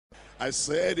I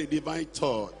said a divine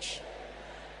touch.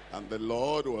 And the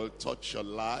Lord will touch your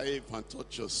life and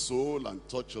touch your soul and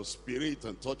touch your spirit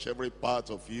and touch every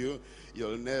part of you.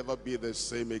 You'll never be the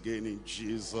same again in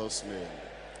Jesus' name.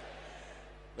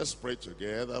 Let's pray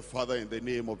together. Father, in the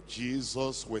name of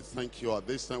Jesus, we thank you at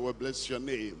this time. We bless your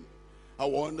name. How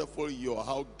wonderful you are,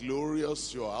 how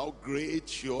glorious you are, how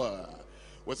great you are.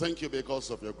 We thank you because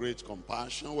of your great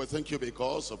compassion. We thank you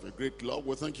because of your great love.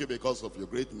 We thank you because of your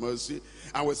great mercy.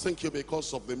 And we thank you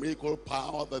because of the miracle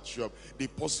power that you have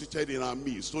deposited in our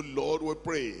midst. So Lord, we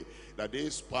pray that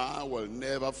this power will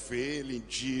never fail in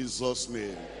Jesus'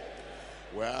 name.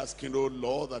 We're asking, oh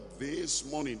Lord, that this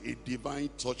morning a divine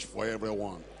touch for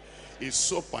everyone. A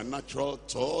supernatural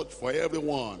touch for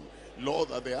everyone. Lord,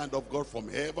 that the hand of God from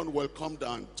heaven will come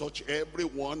down and touch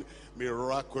everyone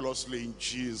miraculously in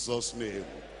Jesus' name.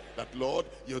 That, Lord,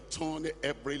 you turn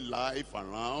every life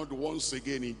around once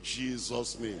again in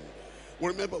Jesus' name.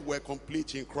 Remember, we're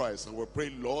complete in Christ, and we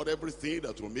pray, Lord, everything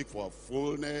that will make for our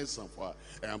fullness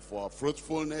and for our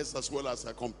fruitfulness as well as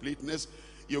our completeness,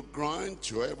 you grant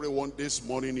to everyone this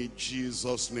morning in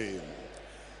Jesus' name.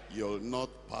 You'll not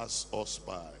pass us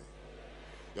by.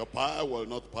 Your power will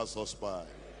not pass us by.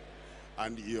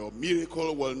 And your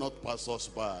miracle will not pass us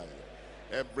by.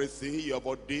 Everything you have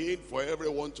ordained for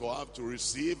everyone to have, to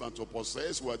receive and to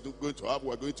possess, we're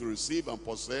going to receive and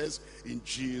possess in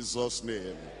Jesus'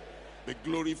 name. Be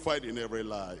glorified in every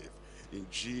life. In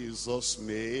Jesus'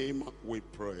 name we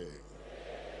pray.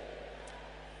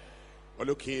 We're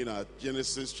looking at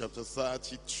Genesis chapter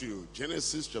 32.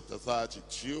 Genesis chapter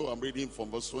 32, I'm reading from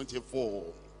verse 24.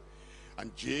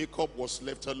 And Jacob was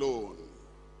left alone,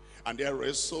 and there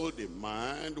wrestled a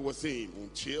man with him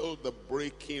until the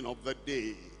breaking of the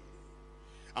day.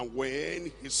 And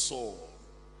when he saw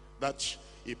that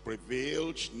he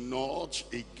prevailed not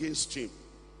against him,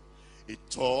 he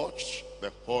touched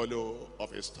the hollow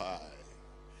of his thigh.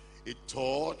 He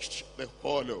touched the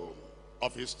hollow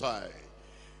of his thigh.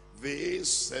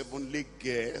 This heavenly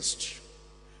guest,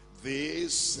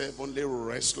 this heavenly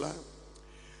wrestler,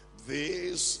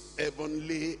 this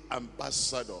heavenly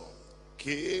ambassador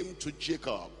came to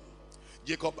Jacob.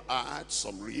 Jacob had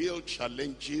some real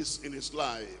challenges in his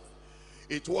life.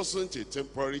 It wasn't a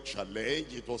temporary challenge.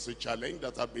 It was a challenge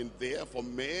that had been there for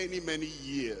many, many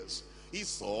years. He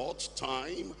thought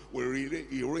time will really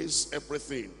erase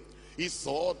everything. He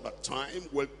thought that time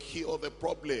will cure the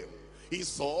problem. He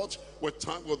thought with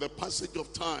the passage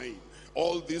of time,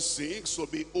 all these things will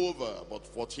be over. But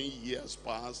 14 years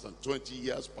passed and 20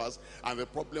 years passed, and the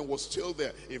problem was still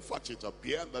there. In fact, it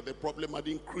appeared that the problem had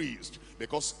increased,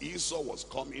 because Esau was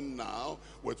coming now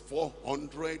with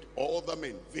 400 other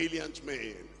men, valiant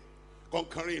men,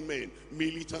 conquering men,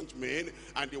 militant men,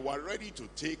 and they were ready to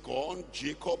take on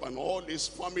Jacob and all his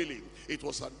family. It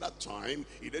was at that time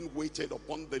he then waited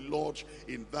upon the Lord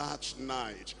in that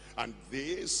night, and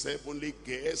this heavenly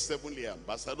guest, heavenly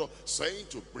ambassador, saying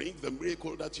to bring the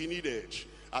miracle that he needed,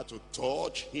 had to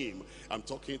touch him. I'm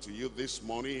talking to you this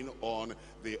morning on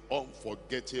the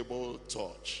unforgettable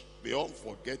touch. The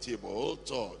unforgettable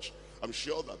touch. I'm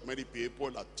sure that many people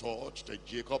had touched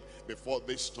Jacob before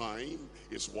this time.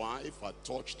 His wife had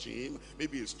touched him.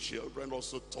 Maybe his children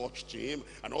also touched him.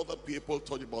 And other people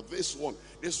touched him. But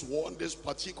this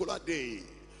particular day,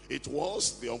 it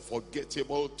was the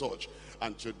unforgettable touch.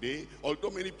 And today,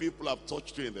 although many people have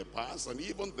touched you in the past, and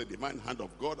even the divine hand of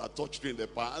God had touched you in the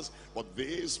past, but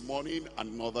this morning,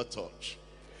 another touch.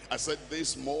 I said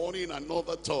this morning,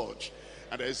 another touch.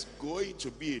 And there's going to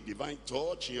be a divine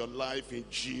touch in your life in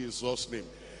Jesus' name.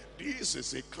 This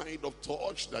is a kind of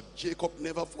touch that Jacob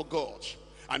never forgot.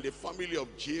 And the family of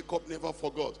Jacob never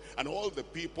forgot. And all the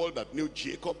people that knew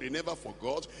Jacob, they never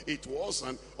forgot. It was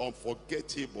an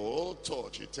unforgettable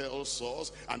touch. It tells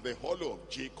us, and the hollow of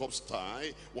Jacob's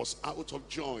thigh was out of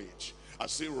joint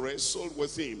as he wrestled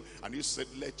with him. And he said,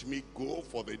 let me go,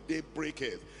 for the day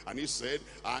breaketh. And he said,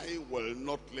 I will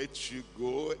not let you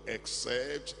go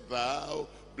except thou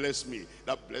bless me.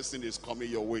 That blessing is coming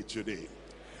your way today.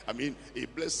 I mean, a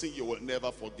blessing you will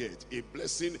never forget. A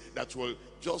blessing that will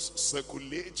just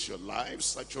circulate your life,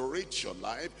 saturate your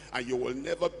life, and you will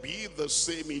never be the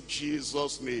same in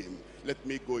Jesus' name. Let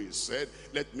me go, he said.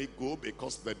 Let me go,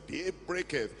 because the day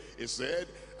breaketh. He said,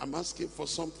 I'm asking for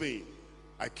something.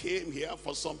 I came here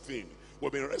for something.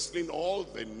 We've been wrestling all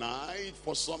the night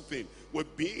for something.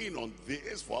 We've been on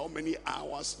this for how many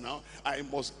hours now? I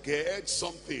must get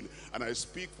something. And I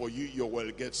speak for you, you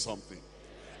will get something.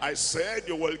 I said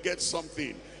you will get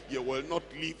something. You will not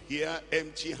leave here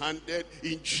empty-handed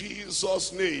in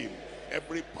Jesus' name.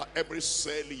 Every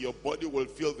cell in your body will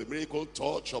feel the miracle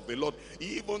touch of the Lord,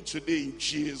 even today in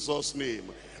Jesus' name.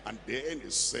 And then he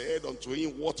said unto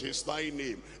him, what is thy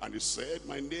name? And he said,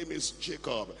 my name is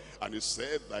Jacob. And he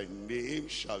said, thy name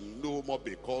shall no more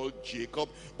be called Jacob,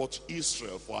 but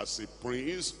Israel. For as a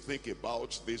prince, think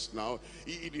about this now,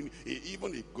 he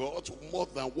got more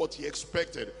than what he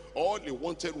expected. All he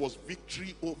wanted was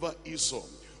victory over Esau.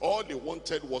 All he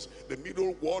wanted was the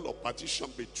middle wall of partition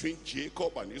between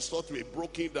Jacob and Esau to be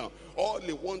broken down. All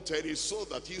he wanted is so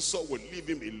that Esau will leave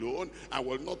him alone and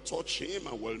will not touch him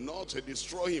and will not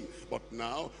destroy him. But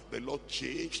now the Lord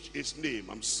changed his name.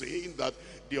 I'm saying that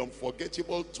the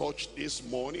unforgettable touch this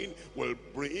morning will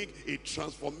bring a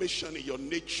transformation in your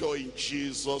nature in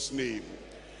Jesus' name.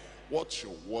 What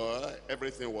you were,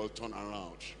 everything will turn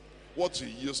around. What you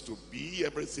used to be,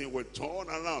 everything will turn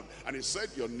around. And he said,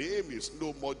 your name is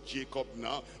no more Jacob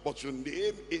now, but your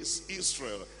name is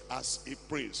Israel. As a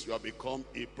prince, you have become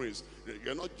a prince.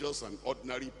 You're not just an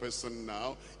ordinary person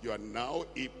now. You are now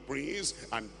a prince,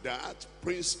 and that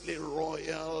princely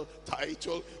royal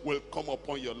title will come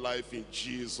upon your life in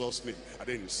Jesus' name. And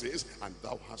then he says, and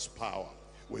thou hast power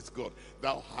with God.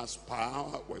 Thou hast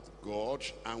power with God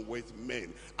and with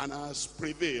men, and hast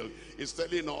prevailed. It's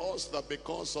telling us that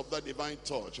because of that divine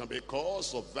touch and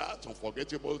because of that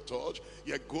unforgettable touch,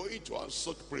 you're going to have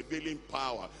such prevailing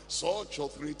power, such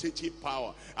authoritative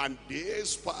power. And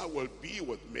this power will be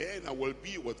with men and will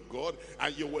be with God,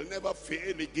 and you will never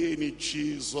fail again in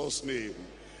Jesus' name.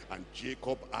 And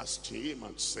Jacob asked him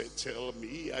and said, tell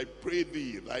me, I pray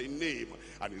thee, thy name.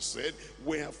 And he said,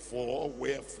 wherefore,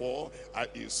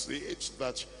 is it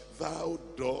that thou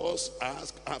dost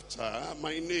ask after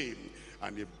my name?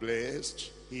 And he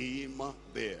blessed him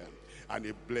there. And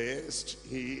he blessed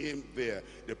him there.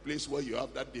 The place where you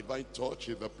have that divine touch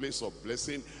is the place of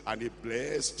blessing. And he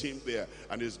blessed him there.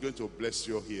 And he's going to bless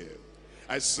you here.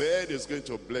 I said he's going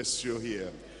to bless you here.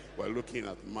 We're looking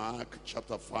at Mark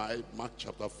chapter 5,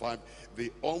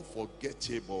 the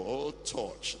unforgettable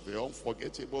touch,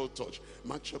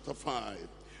 Mark chapter 5.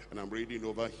 And I'm reading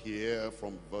over here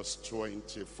from verse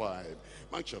 25.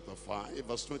 Mark chapter 5,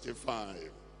 verse 25.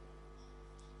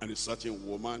 And a certain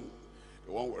woman,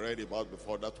 the one we read about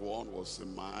before, that one was a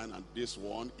man, and this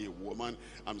one a woman.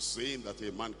 I'm saying that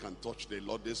a man can touch the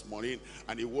Lord this morning,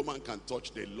 and a woman can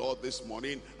touch the Lord this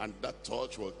morning, and that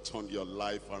touch will turn your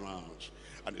life around.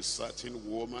 And a certain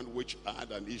woman which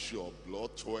had an issue of blood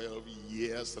 12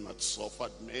 years and had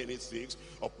suffered many things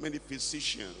of many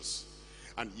physicians.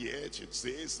 And yet it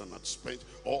says, and had spent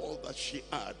all that she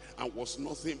had, and was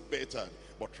nothing better,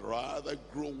 but rather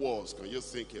grew worse. Can you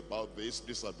think about this?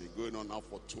 This has been going on now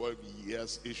for 12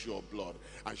 years, issue of blood.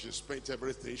 And she spent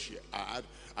everything she had,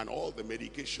 and all the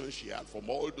medication she had from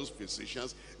all those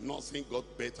physicians. Nothing got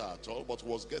better at all, but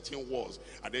was getting worse.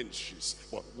 And then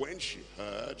but when she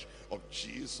heard of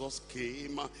Jesus,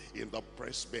 came in the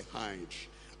press behind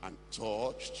and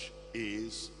touched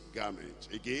his garment.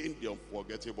 Again, the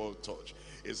unforgettable touch.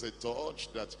 It's a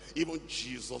touch that even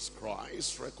Jesus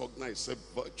Christ recognized. A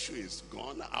virtue is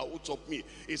gone out of me.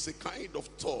 It's a kind of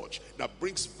touch that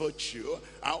brings virtue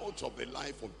out of the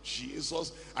life of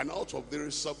Jesus and out of the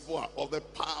reservoir of the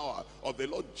power of the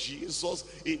Lord Jesus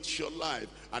into your life.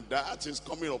 And that is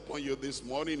coming upon you this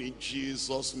morning in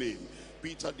Jesus' name.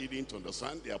 Peter didn't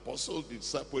understand. The apostle, the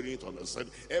disciple didn't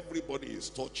understand. Everybody is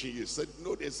touching you. He said,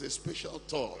 no, there's a special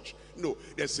touch. No,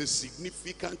 there's a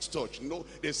significant touch. No,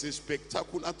 there's a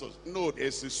spectacular touch. No,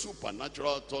 there's a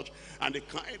supernatural touch. And the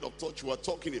kind of touch we're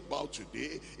talking about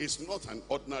today is not an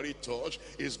ordinary touch.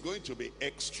 It's going to be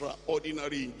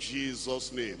extraordinary in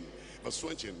Jesus' name. Verse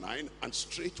 29, and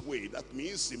straightway, that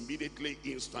means immediately,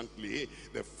 instantly,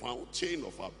 the fountain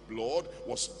of our blood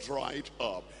was dried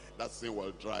up. That thing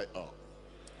will dry up.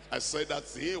 I said that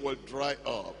thing will dry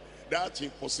up. That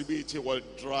impossibility will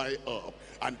dry up.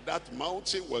 And that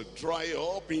mountain will dry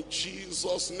up in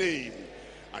Jesus' name.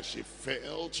 And she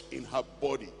felt in her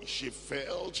body. She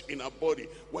felt in her body.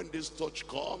 When this touch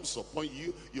comes upon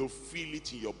you, you'll feel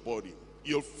it in your body.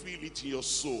 You'll feel it in your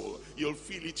soul. You'll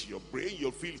feel it in your brain.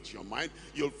 You'll feel it in your mind.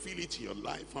 You'll feel it in your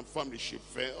life and family. She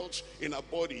felt in her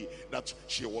body that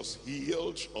she was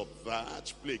healed of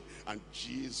that plague. And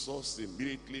Jesus,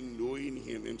 immediately knowing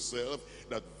in himself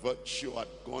that virtue had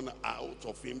gone out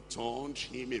of him, turned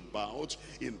him about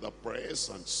in the press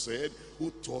and said, who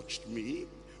touched me?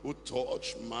 Who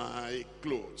touched my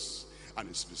clothes? And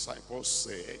his disciples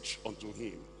said unto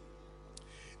him,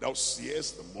 thou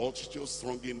seest the multitude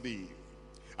thronging thee,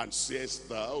 and sayest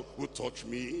thou, who touched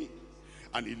me?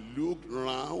 And he looked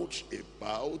round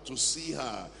about to see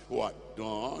her who had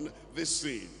done this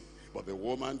thing. But the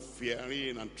woman,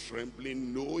 fearing and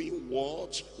trembling, knowing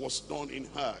what was done in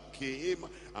her, came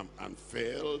and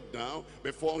fell down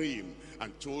before him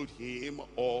and told him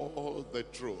all the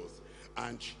truth.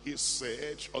 And he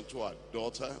said unto her,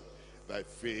 daughter, thy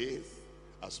faith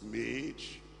has made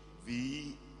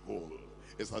thee whole.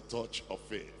 It's a touch of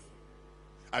faith.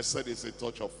 I said it's a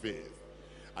touch of faith.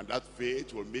 And that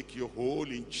faith will make you whole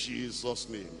in Jesus'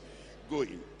 name. Go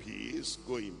in peace,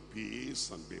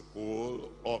 and be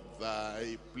whole of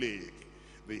thy plague.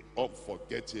 The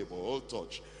unforgettable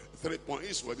touch. 3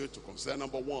 points we're going to consider.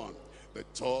 Number 1, the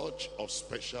touch of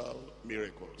special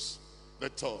miracles. The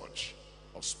touch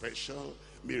of special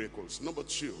miracles. Number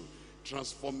 2,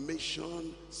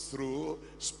 transformation through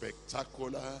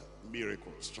spectacular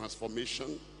miracles.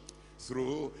 Transformation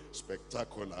through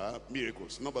spectacular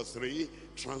miracles. Number 3,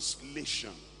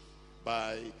 translation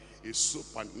by a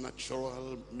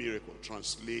supernatural miracle.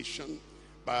 Translation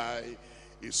by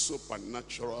a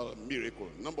supernatural miracle.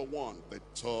 Number 1, the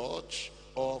touch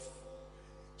of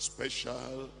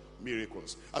special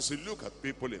miracles. As you look at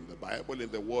people in the Bible,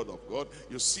 in the Word of God,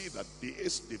 you see that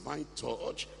this divine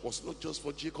touch was not just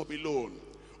for Jacob alone.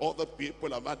 Other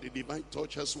people have had the divine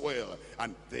touch as well.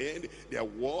 And then there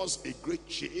was a great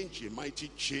change, a mighty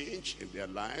change in their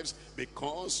lives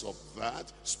because of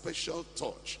that special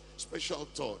touch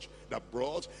that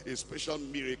brought a special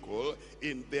miracle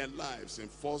in their lives. In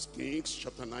 1 Kings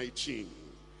chapter 19.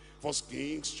 1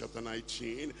 Kings chapter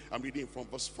 19, I'm reading from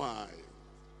verse 5.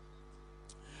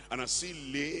 And as he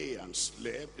lay and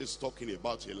slept, it's talking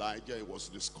about Elijah. He was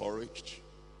discouraged.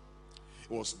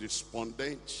 He was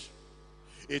despondent.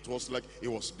 It was like he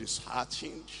was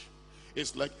disheartened.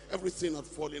 It's like everything had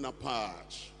fallen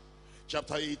apart.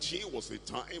 Chapter 18 was a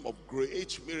time of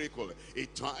great miracle, a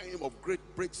time of great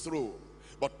breakthrough.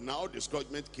 But now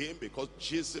discouragement came because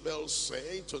Jezebel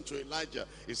sent unto Elijah.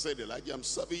 He said, Elijah, I'm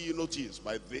serving you notice.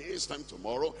 By this time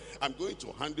tomorrow, I'm going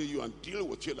to handle you and deal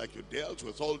with you like you dealt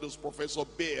with all those prophets of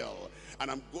Baal.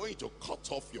 And I'm going to cut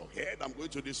off your head. I'm going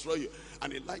to destroy you.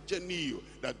 And Elijah knew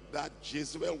that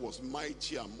Jezebel was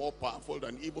mighty and more powerful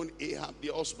than even Ahab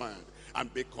the husband.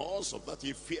 And because of that,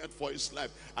 he feared for his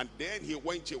life. And then he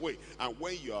went away. And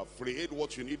when you are afraid,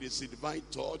 what you need is a divine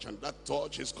touch. And that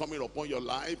touch is coming upon your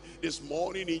life this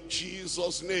morning in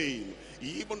Jesus' name.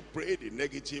 He even prayed a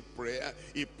negative prayer.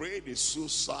 He prayed a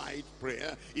suicide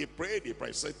prayer. He prayed a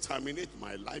prayer. He said, terminate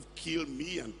my life, kill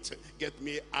me, and get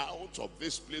me out of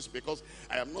this place, because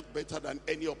I am not better than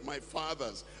any of my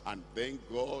fathers. And then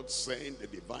God sent the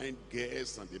divine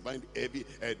guest and divine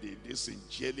this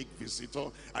angelic visitor,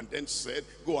 and then said,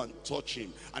 go and touch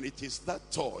him. And it is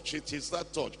that touch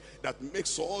that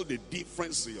makes all the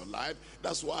difference in your life.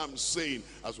 That's why I'm saying,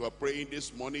 as we're praying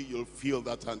this morning, you'll feel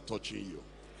that hand touching you.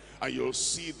 And you'll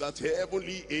see that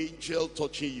heavenly angel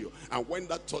touching you. And when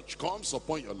that touch comes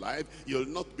upon your life, you'll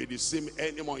not be the same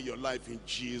anymore in your life in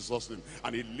Jesus' name.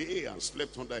 And he lay and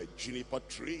slept under a juniper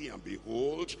tree, and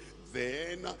behold,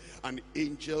 then an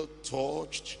angel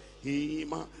touched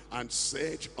him and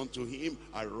said unto him,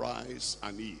 arise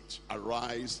and eat.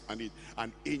 Arise and eat.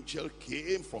 An angel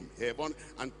came from heaven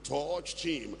and touched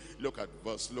him. Look at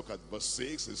verse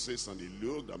 6. It says, and he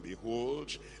looked, and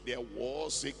behold, there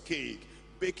was a cake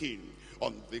baking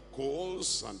on the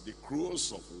coals and the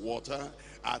cruse of water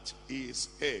at his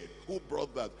head. Who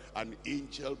brought that? An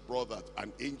angel brought that.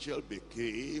 An angel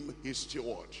became his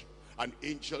steward. An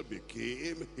angel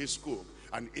became his cook.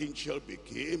 An angel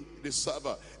became the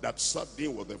server that served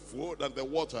him with the food and the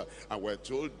water. And we're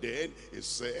told then, it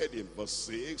said in verse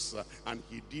 6, and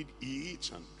he did eat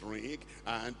and drink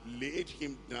and laid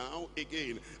him down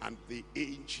again. And the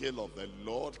angel of the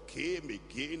Lord came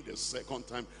again the second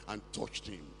time and touched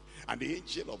him. And the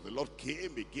angel of the Lord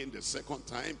came again the second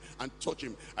time and touched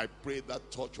him. I pray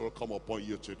that touch will come upon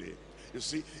you today. You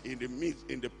see, in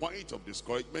the point of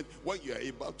discouragement, when you are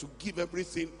about to give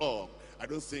everything up, I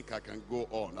don't think I can go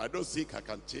on. I don't think I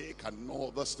can take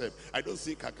another step. I don't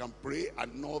think I can pray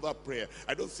another prayer.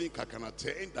 I don't think I can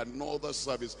attend another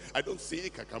service. I don't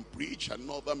think I can preach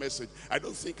another message. I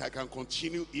don't think I can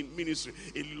continue in ministry.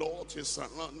 A lot is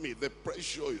around me. The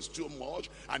pressure is too much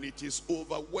and it is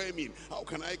overwhelming. How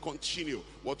can I continue?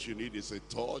 What you need is a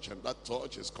touch, and that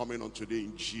touch is coming on today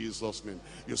in Jesus' name.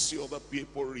 You see other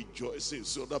people rejoicing. You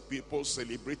see other people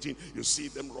celebrating. You see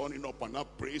them running up and up.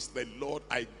 Praise the Lord,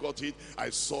 I got it. I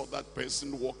saw that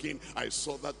person walking. I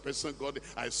saw that person got it.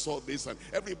 I saw this, and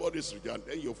everybody's rejoicing.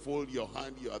 Then you fold your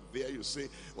hand. You are there. You say,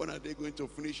 when are they going to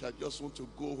finish? I just want to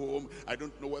go home. I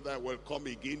don't know whether I will come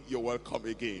again. You will come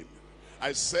again.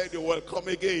 I said you will come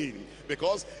again,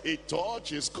 because a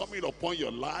touch is coming upon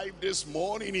your life this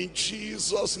morning in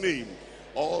Jesus' name.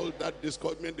 All that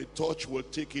discouragement, the touch will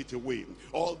take it away.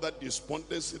 All that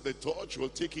despondency, the touch will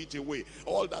take it away.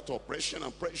 All that oppression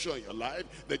and pressure in your life,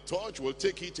 the touch will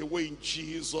take it away in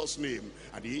Jesus' name.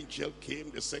 And the angel came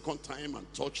the second time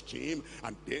and touched him,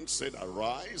 and then said,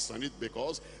 arise. And it's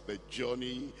because the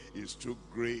journey is too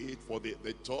great for the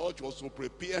touch was to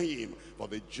prepare him for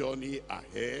the journey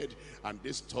ahead. And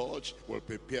this touch will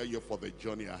prepare you for the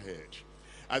journey ahead.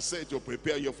 I said to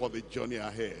prepare you for the journey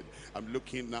ahead. I'm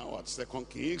looking now at 2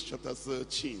 Kings chapter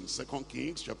 13. 2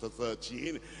 Kings chapter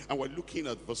 13. And we're looking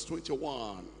at verse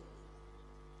 21.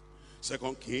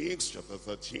 2 Kings chapter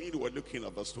 13, we're looking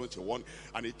at verse 21.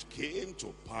 And it came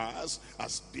to pass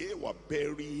as they were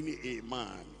burying a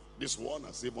man. This one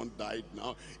has even died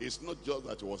now. It's not just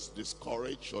that he was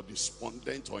discouraged or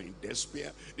despondent or in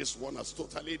despair. This one has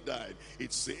totally died.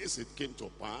 It says it came to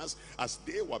pass as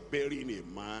they were burying a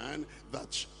man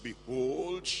that,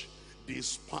 behold, they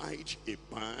spied a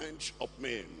bunch of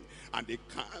men. And they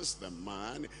cast the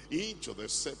man into the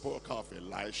sepulchre of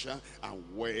Elisha. And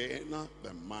when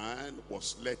the man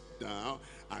was let down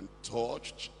and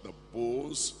touched the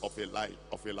bones of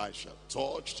Elisha,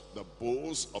 touched the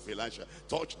bones of Elisha,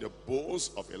 touched the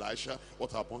bones of Elisha,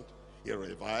 what happened? He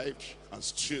revived and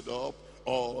stood up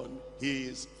on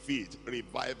his feet.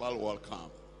 Revival will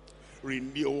come.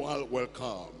 Renewal will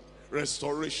come.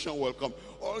 Restoration will come.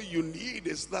 All you need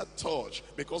is that touch,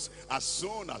 because as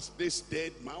soon as this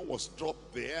dead man was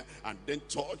dropped there and then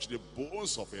touched the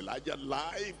bones of Elijah,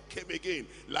 life came again.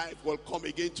 Life will come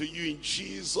again to you in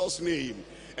Jesus' name.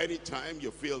 Anytime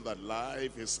you feel that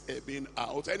life is ebbing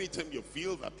out, anytime you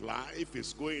feel that life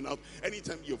is going out,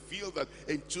 anytime you feel that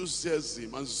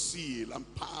enthusiasm and zeal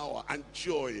and power and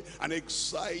joy and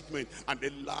excitement and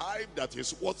the life that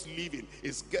is worth living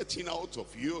is getting out of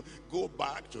you, go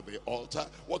back to the altar.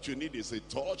 What you need is a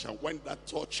touch, and when that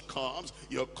touch comes,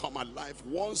 you'll come alive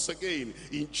once again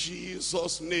in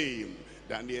Jesus' name.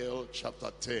 Daniel chapter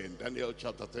 10. Daniel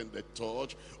chapter 10, the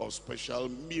touch of special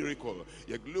miracle.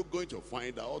 You're going to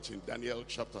find out in Daniel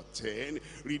chapter 10,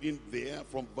 reading there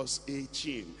from verse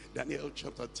 18. Daniel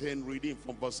chapter 10, reading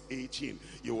from verse 18.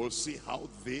 You will see how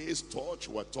this touch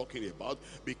we're talking about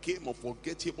became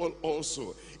unforgettable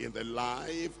also in the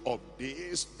life of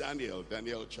this Daniel.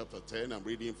 Daniel chapter 10, I'm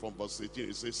reading from verse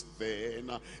 18. It says,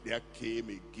 then there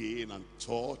came again and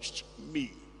touched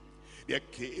me. There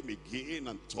came again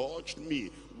and touched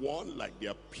me, one like the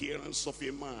appearance of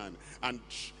a man, and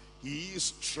he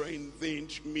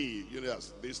strengthened me. You know,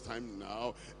 this time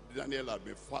now, Daniel had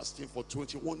been fasting for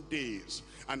 21 days.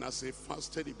 And as he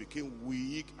fasted, he became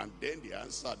weak. And then the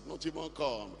answer had not even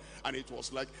come. And it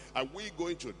was like, are we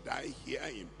going to die here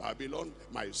in Babylon?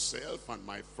 Myself and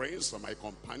my friends and my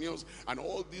companions and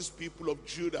all these people of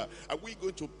Judah. Are we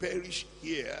going to perish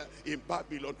here in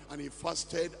Babylon? And he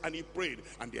fasted and he prayed.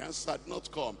 And the answer had not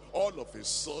come. All of a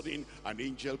sudden, an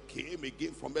angel came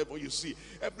again from heaven. You see,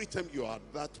 every time you are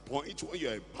at that point when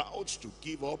you're about to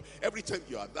give up, every time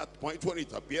you are at that point when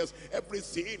it appears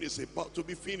everything is about to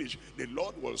be finished, the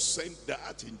Lord will send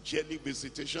that angelic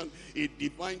visitation. A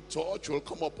divine touch will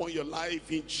come upon your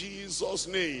life in Jesus'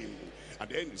 name. And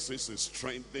then it says, he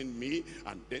strengthened me,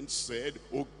 and then said,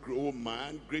 O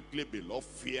man, greatly beloved,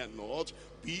 fear not.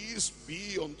 Peace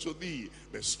be unto thee.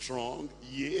 Be strong,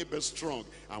 yea, be strong.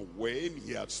 And when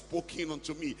he had spoken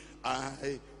unto me,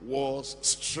 I was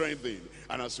strengthened.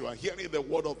 And as you are hearing the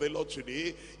word of the Lord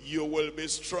today, you will be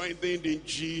strengthened in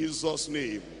Jesus'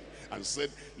 name. And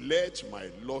said, let my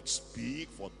Lord speak,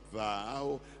 for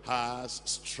thou hast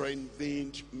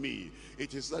strengthened me.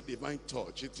 It is that divine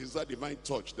touch. It is that divine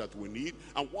touch that we need.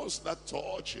 And once that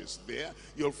touch is there,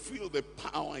 you'll feel the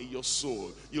power in your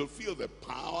soul. You'll feel the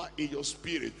power in your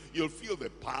spirit. You'll feel the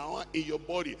power in your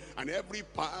body. And every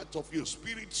part of your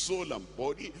spirit, soul, and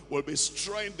body will be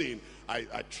strengthened.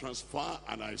 I transfer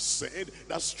and I send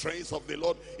that strength of the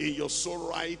Lord in your soul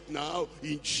right now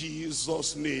in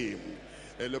Jesus' name.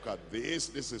 Look at this.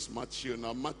 This is Matthew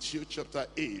now. Matthew chapter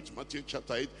 8. Matthew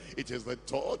chapter 8. It is the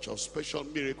touch of special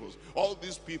miracles. All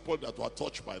these people that were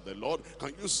touched by the Lord,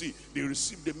 can you see? They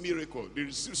received a miracle. They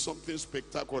received something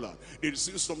spectacular. They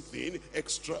received something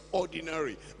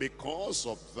extraordinary because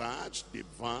of that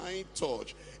divine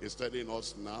touch. It's telling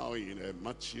us now in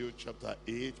Matthew chapter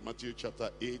 8. Matthew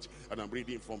chapter 8. And I'm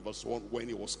reading from verse 1. When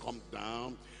he was come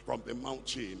down from the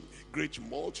mountain, great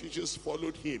multitudes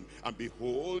followed him, and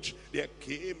behold, there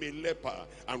came a leper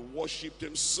and worshipped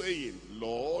him, saying,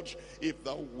 Lord, if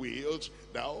thou wilt,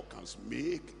 thou canst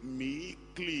make me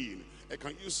clean.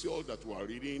 Can you see all that we are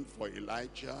reading for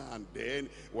Elijah, and then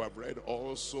we have read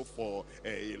also for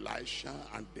Elisha,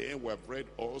 and then we have read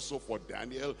also for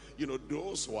Daniel? You know,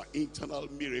 those were internal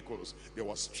miracles. They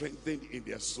were strengthened in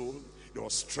their soul. They were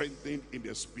strengthened in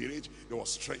their spirit. They were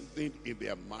strengthened in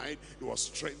their mind. They were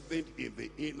strengthened in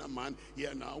the inner man.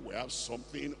 Here now we have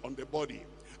something on the body.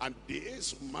 And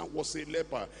this man was a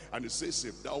leper. And he says,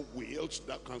 if thou wilt,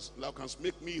 thou canst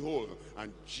make me whole.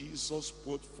 And Jesus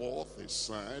put forth his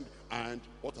hand. And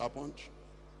what happened?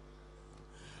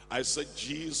 I said,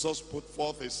 Jesus put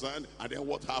forth his hand. And then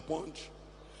what happened?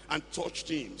 And touched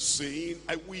him, saying,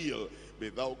 I will, be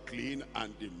thou clean.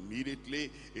 And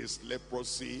immediately his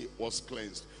leprosy was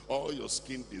cleansed. All your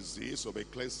skin disease will be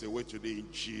cleansed away today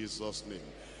in Jesus' name.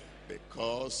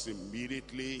 Because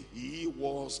immediately he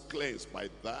was cleansed by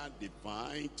that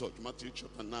divine touch. Matthew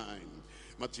chapter 9.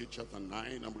 Matthew chapter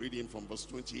 9, I'm reading from verse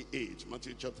 28.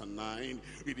 Matthew chapter 9,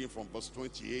 reading from verse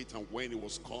 28. And when he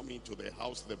was coming to the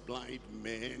house, the blind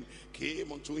men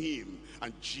came unto him.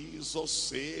 And Jesus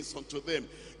says unto them,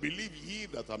 believe ye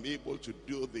that I'm able to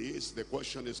do this? The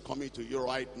question is coming to you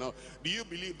right now. Do you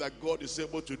believe that God is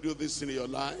able to do this in your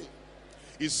life?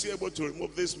 Is he able to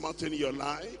remove this mountain in your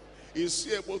life? Is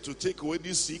he able to take away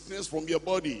this sickness from your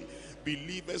body?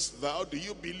 Believest thou? Do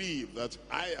you believe that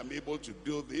I am able to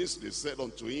do this? They said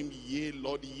unto him, yea,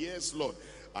 Lord, yes, Lord.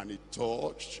 And he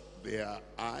touched their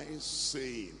eyes,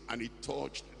 saying, and he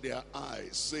touched their eyes,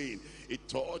 saying, a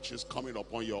touch is coming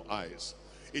upon your eyes.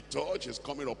 A touch is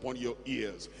coming upon your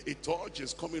ears. A touch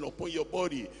is coming upon your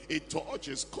body. A touch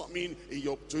is coming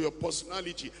to your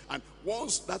personality. And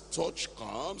once that touch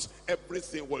comes,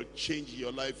 everything will change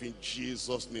your life in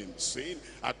Jesus' name. Saying,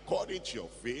 according to your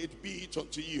faith, be it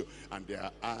unto you. And their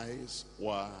eyes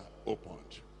were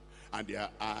opened. And their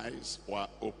eyes were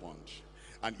opened.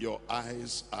 And your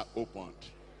eyes are opened.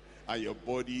 And your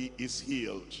body is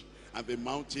healed. And the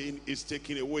mountain is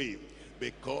taken away.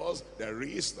 Because there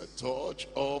is the touch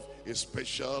of a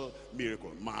special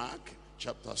miracle. Mark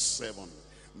chapter 7.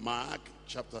 Mark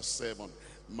chapter 7.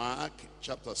 Mark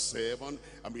chapter 7.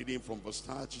 I'm reading from verse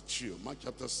 32. Mark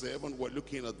chapter 7, we're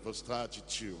looking at verse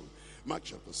 32. Mark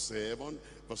chapter 7,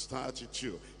 verse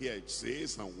 32. Here it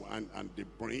says, and they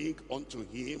bring unto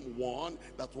him one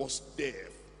that was deaf,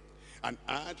 and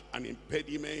had an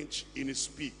impediment in his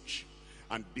speech.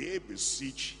 And they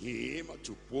beseech him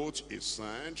to put his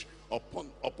hand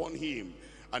upon him.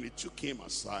 And he took him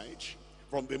aside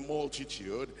from the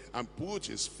multitude, and put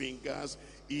his fingers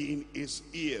in his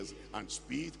ears, and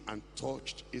spit, and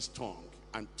touched his tongue,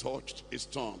 and touched his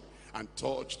tongue, and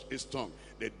touched his tongue.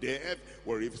 The deaf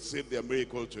will receive their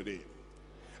miracle today.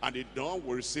 And the dumb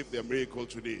will receive their miracle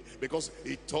today. Because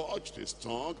he touched his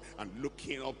tongue, and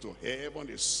looking up to heaven,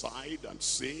 he sighed and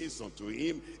says unto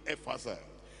him, Ephphatha,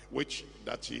 which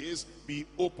that is, be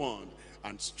opened.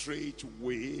 And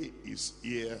straightway his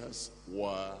ears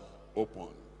were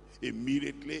opened.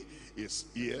 Immediately his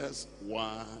ears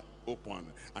were opened.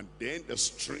 And then the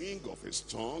string of his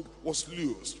tongue was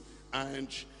loosed, and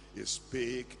he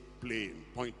spake plain.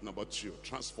 Point number 2,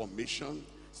 transformation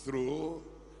through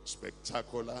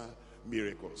spectacular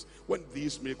miracles. When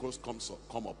these miracles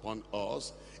come upon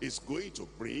us, it's going to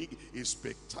bring a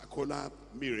spectacular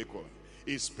miracle.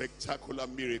 A spectacular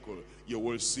miracle. You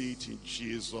will see it in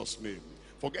Jesus' name.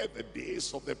 Forget the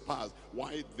days of the past.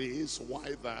 Why this?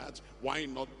 Why that? Why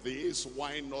not this?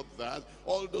 Why not that?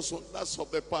 All those, that's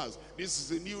of the past. This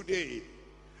is a new day.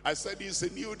 I said it's a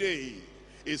new day.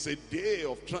 It's a day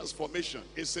of transformation.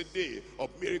 It's a day of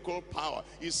miracle power.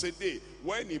 It's a day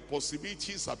when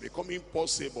impossibilities are becoming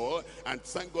possible. And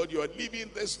thank God you are living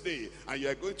this day. And you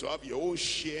are going to have your own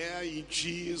share in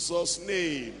Jesus'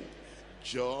 name.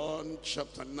 John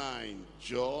chapter 9.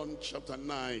 John chapter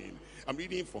 9. I'm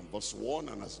reading from verse 1.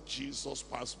 And as Jesus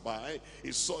passed by,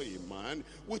 he saw a man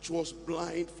which was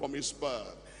blind from his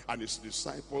birth. And his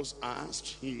disciples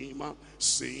asked him,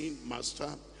 saying, Master,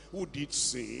 who did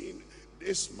sin,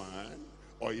 this man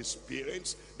or his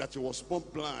parents, that he was born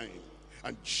blind?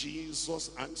 And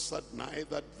Jesus answered,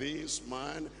 neither this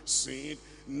man sinned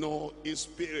nor his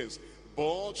parents,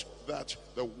 but that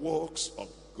the works of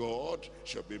God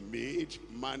shall be made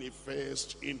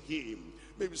manifest in him.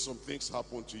 Maybe some things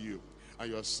happen to you, and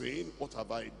you are saying, what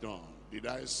have I done? Did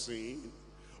I sin?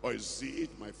 Or is it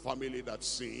my family that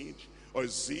sinned? Or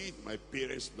is it my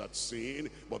parents that sinned?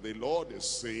 But the Lord is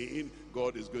saying,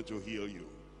 God is going to heal you.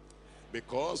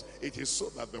 Because it is so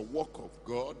that the work of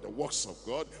God, the works of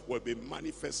God, will be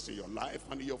manifest in your life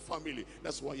and in your family.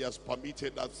 That's why he has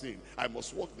permitted that thing. I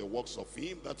must work the works of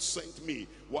him that sent me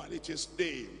while it is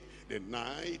day. The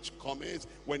night cometh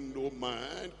when no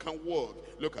man can walk.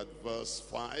 Look at verse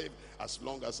 5. As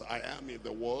long as I am in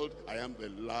the world, I am the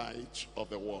light of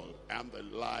the world. I am the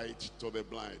light to the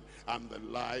blind. I am the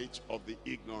light of the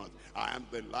ignorant. I am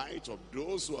the light of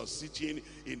those who are sitting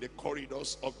in the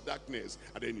corridors of darkness.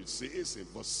 And then it says in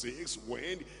verse 6,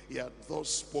 when he had thus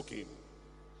spoken,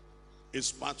 he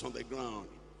spat on the ground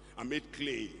and made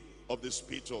clay of the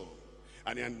spittle,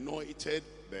 and he anointed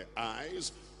the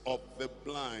eyes of the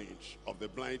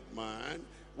blind man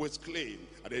with clay.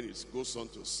 And then it goes on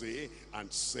to say,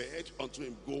 and said unto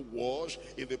him, go wash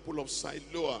in the pool of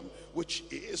Siloam, which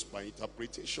is by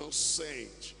interpretation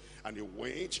saint. And he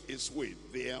went his way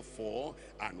therefore,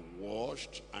 and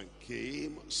washed, and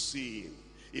came seeing.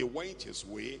 He went his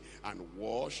way and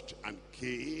washed and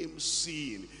came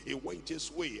seeing. He went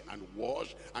his way and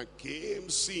washed and came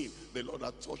seeing. The Lord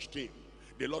had touched him.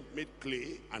 The Lord made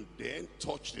clay and then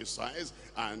touched his eyes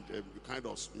and kind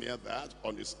of smeared that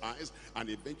on his eyes. And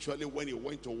eventually when he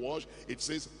went to wash, it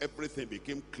says everything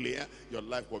became clear. Your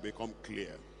life will become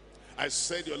clear. I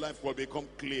said your life will become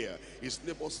clear. His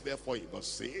neighbors therefore in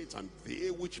verse 8, and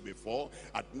they which before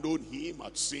had known him,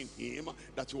 had seen him,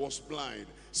 that he was blind,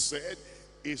 said,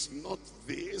 is not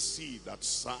this he that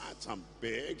sat and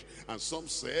begged? And some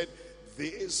said,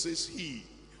 this is he.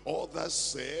 Others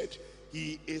said,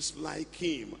 he is like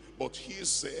him. But he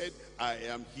said, I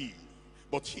am he.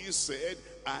 But he said,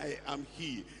 I am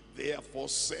he. Therefore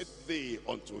said they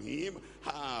unto him,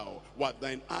 how were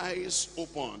thine eyes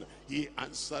opened? He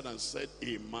answered and said,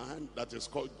 a man that is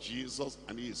called Jesus.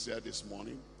 And he is here this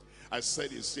morning. I said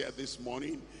he's here this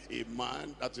morning. A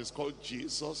man that is called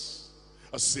Jesus.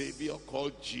 A Savior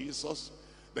called Jesus.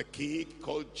 The King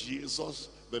called Jesus.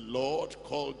 The Lord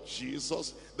called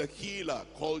Jesus, the healer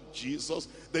called Jesus,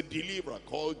 the deliverer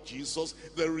called Jesus,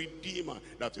 the redeemer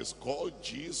that is called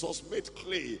Jesus made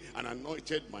clay and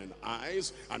anointed mine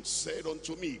eyes and said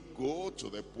unto me, go to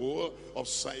the pool of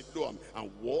Siloam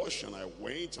and wash. And I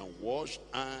went and washed,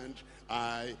 and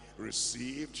I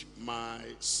received my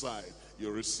sight.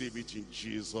 You receive it in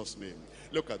Jesus' name.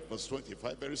 Look at verse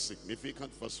 25, very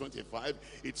significant. Verse 25,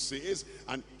 it says,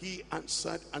 and he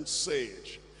answered and said,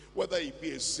 whether he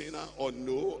be a sinner or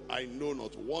no, I know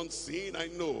not. One thing I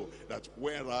know, that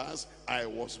whereas I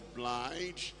was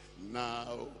blind,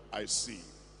 now I see.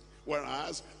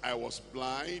 Whereas I was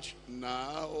blind,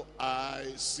 now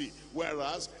I see.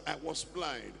 Whereas I was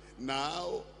blind,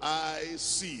 now I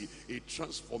see. A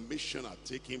transformation had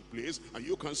taken place, and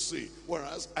you can see,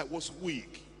 whereas I was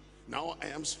weak, now I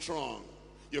am strong.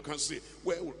 You can see,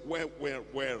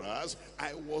 whereas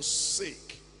I was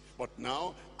sick, but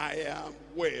now I am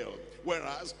well.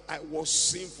 Whereas I was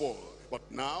sinful, but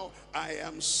now I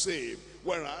am saved.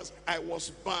 Whereas I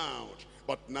was bound,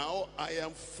 but now I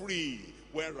am free.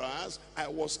 Whereas I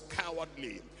was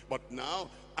cowardly, but now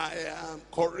I am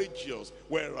courageous.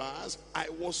 Whereas I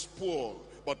was poor,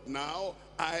 but now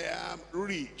I am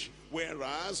rich.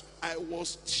 Whereas I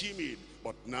was timid,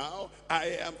 but now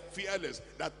I am fearless.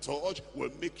 That touch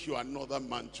will make you another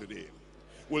man today.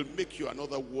 Will make you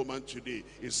another woman today.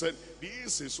 He said,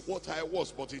 this is what I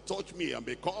was, but he touched me, and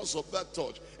because of that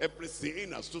touch,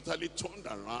 everything has totally turned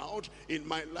around in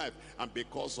my life. And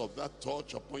because of that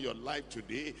touch upon your life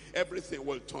today, everything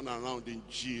will turn around in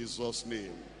Jesus'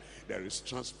 name. There is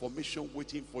transformation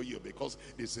waiting for you, because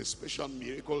there's a special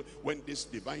miracle when this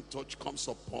divine touch comes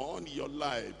upon your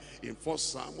life. In 1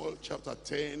 Samuel chapter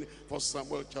 10, 1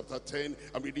 Samuel chapter 10,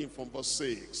 I'm reading from verse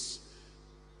 6.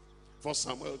 1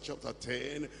 Samuel chapter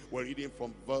 10, we're reading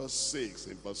from verse 6.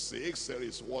 In verse 6, there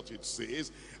is what it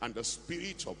says, and the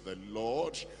Spirit of the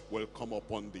Lord will come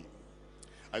upon thee.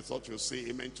 I thought you'd say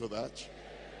amen to that.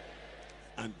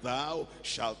 And thou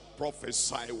shalt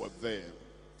prophesy with them.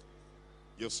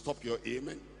 You stop your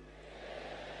amen.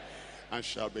 And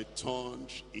shall be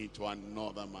turned into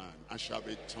another man. And shall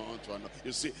be turned to another.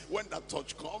 You see, when that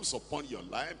touch comes upon your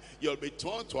life, you'll be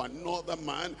turned to another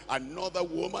man, another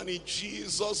woman in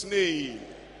Jesus' name.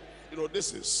 You know,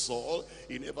 this is Saul.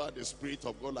 He never had the Spirit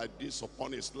of God like this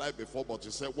upon his life before. But he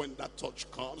said when that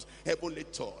touch comes, heavenly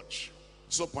touch,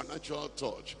 supernatural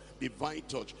touch, divine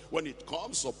touch, when it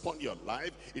comes upon your life,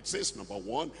 it says, number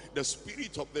one, the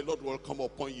Spirit of the Lord will come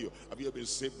upon you. Have you been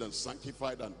saved and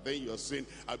sanctified, and then you are saying,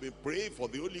 I've been praying for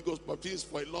the Holy Ghost baptism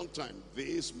for a long time?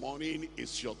 This morning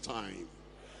is your time.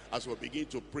 As we begin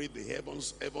to pray, the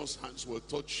heavens hands will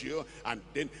touch you, and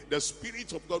then the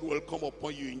Spirit of God will come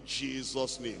upon you in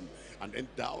Jesus' name. And then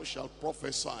thou shalt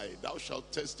prophesy, thou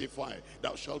shalt testify,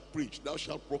 thou shalt preach, thou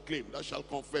shalt proclaim, thou shalt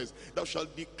confess, thou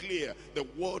shalt declare the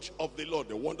word of the Lord,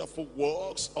 the wonderful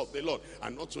works of the Lord.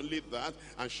 And not only that,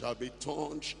 and shall be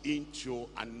turned into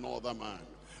another man.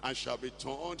 and shall be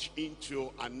turned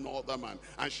into another man,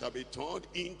 and shall be turned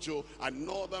into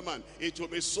another man. It will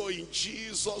be so in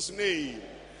Jesus' name.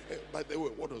 By the way,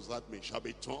 what does that mean? Shall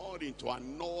be turned into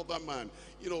another man.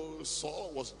 You know,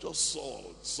 Saul was just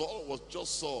Saul. Saul was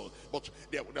just Saul. But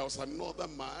there was another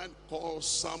man called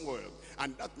Samuel.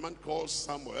 And that man called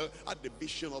Samuel had the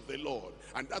vision of the Lord.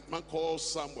 And that man called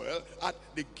Samuel had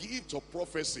the gift of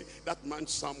prophecy. That man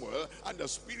Samuel had the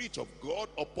Spirit of God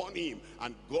upon him.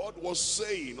 And God was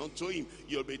saying unto him,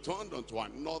 you'll be turned unto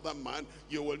another man.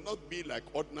 You will not be like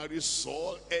ordinary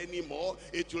Saul anymore.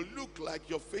 It will look like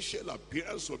your facial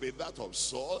appearance will be that of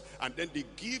Saul. And then the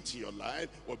gift in your life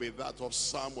will be that of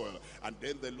Samuel. And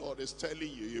then the Lord is telling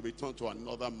you, you'll be turned to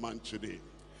another man today.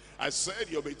 I said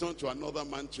you'll be turned to another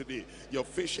man today. Your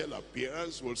facial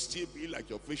appearance will still be like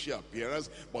your facial appearance,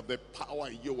 but the power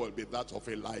in you will be that of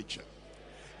Elijah.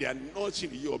 The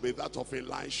anointing in you will be that of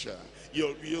Elisha.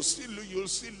 You'll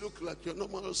still look like your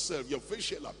normal self. Your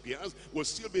facial appearance will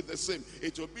still be the same.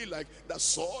 It will be like that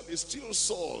Saul is still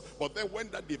Saul. But then when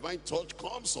that divine touch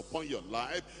comes upon your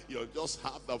life, you'll just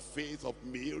have the faith of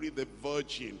Mary the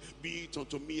Virgin. Be it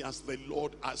unto me as the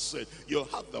Lord has said. You'll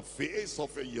have the faith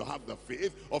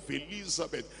of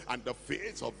Elizabeth, and the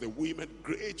faith of the women,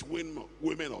 great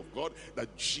women of God,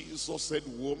 that Jesus said,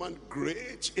 woman,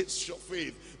 great is your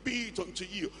faith. Be it unto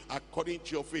you according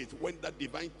to your faith. When that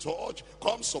divine touch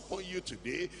comes upon you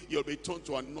today, you'll be turned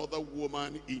to another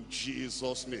woman in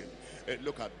Jesus' name.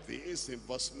 Look at this in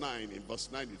verse 9. In verse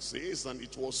 9 it says, and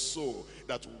it was so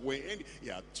that when he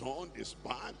had turned his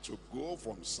back to go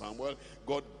from Samuel,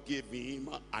 God gave him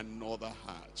another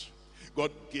heart.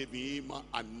 God gave him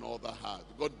another heart.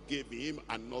 God gave him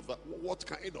another. What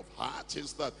kind of heart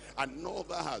is that?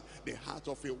 Another heart. The heart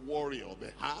of a warrior,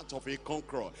 the heart of a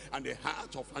conqueror, and the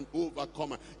heart of an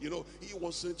overcomer. You know,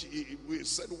 we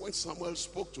said when Samuel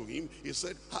spoke to him, he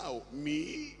said, how?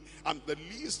 Me? I'm the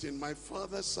least in my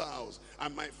father's house,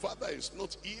 and my father is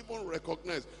not even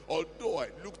recognized. Although I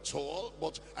look tall,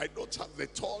 but I don't have the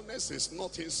tallness. It's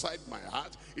not inside my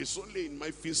heart. It's only in my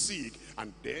physique.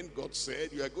 And then God said,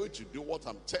 you are going to do what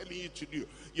I'm telling you to do.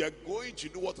 You are going to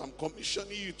do what I'm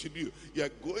commissioning you to do. You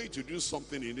are going to do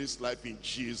something in this life in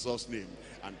Jesus' name.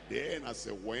 And then as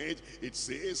he went, it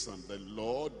says, and the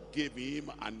Lord gave him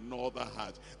another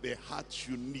heart. The heart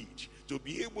you need to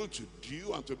be able to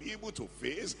do and to be able to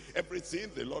face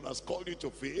everything the Lord has called you to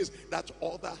face. That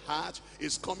other heart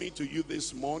is coming to you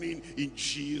this morning in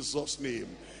Jesus' name.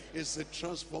 It's a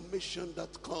transformation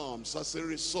that comes as a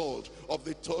result of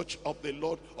the touch of the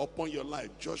Lord upon your life.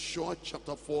 Joshua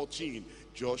chapter 14.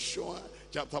 Joshua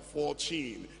chapter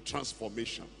 14.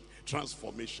 Transformation.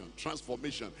 Transformation,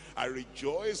 transformation. I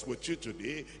rejoice with you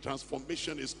today.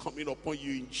 Transformation is coming upon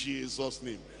you in Jesus'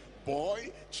 name. Boy,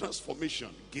 transformation.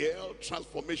 Girl,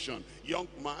 transformation. Young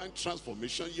man,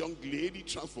 transformation. Young lady,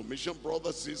 transformation.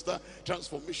 Brother, sister,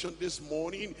 transformation this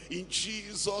morning in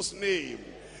Jesus' name.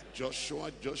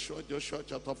 Joshua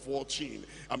chapter 14.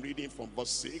 I'm reading from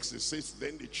verse 6. It says,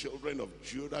 then the children of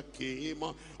Judah came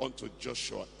unto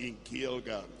Joshua in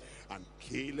Gilgal, and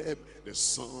Caleb the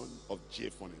son of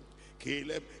Jephunneh.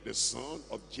 Caleb the son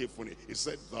of Jephunneh. He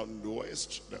said, thou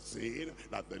knowest the thing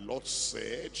that the Lord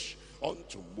said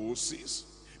unto Moses,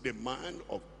 the man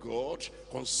of God,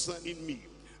 concerning me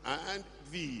and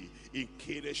thee in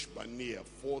Kadesh Barnea.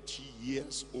 40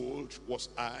 years old was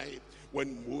I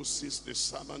when Moses the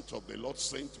servant of the Lord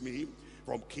sent me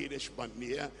from Kadesh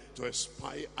Barnea to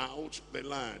espy out the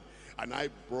land. And I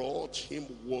brought him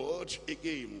word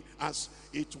again, as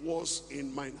it was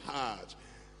in mine heart.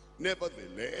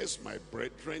 Nevertheless, my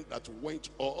brethren that went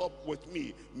up with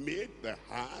me made the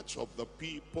hearts of the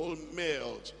people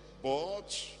melt.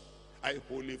 But I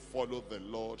wholly follow the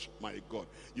Lord my God.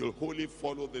 You'll wholly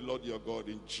follow the Lord your God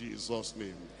in Jesus'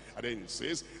 name. And then it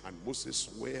says, and Moses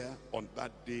sware on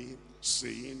that day,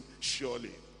 saying,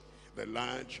 surely the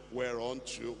land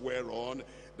whereon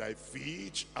thy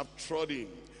feet have trodden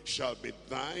shall be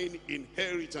thine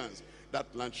inheritance. That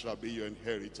land shall be your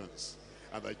inheritance,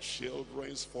 and thy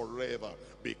children's forever,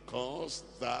 because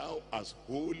thou hast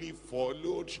wholly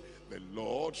followed the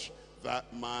Lord that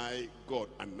my God.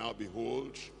 And now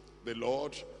behold, the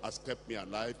Lord has kept me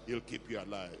alive. He'll keep you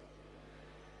alive.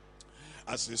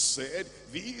 As he said,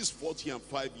 these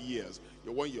 45 years,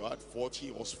 when you had 40,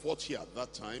 it was 40 at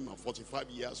that time, and 45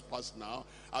 years past now.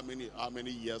 How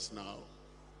many years now?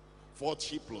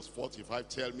 40 plus 45,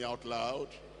 tell me out loud.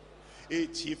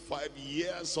 85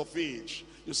 years of age.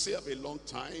 You still have a long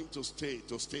time to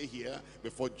stay here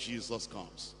before Jesus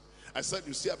comes. I said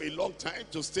you still have a long time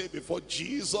to stay before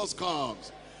Jesus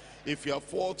comes. If you are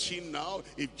 14 now,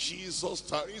 if Jesus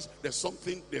tarries, there's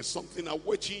something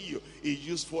awaiting you, a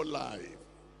useful life.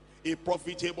 a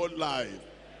profitable life,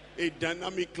 a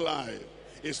dynamic life.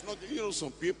 It's not,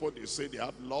 some people, they say they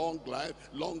have long life,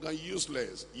 long and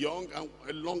useless, young and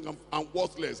long and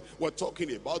worthless. We're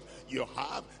talking about you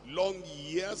have long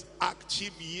years,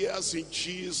 active years in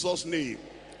Jesus' name,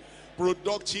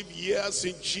 productive years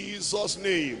in Jesus'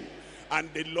 name. And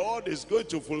the Lord is going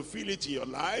to fulfill it in your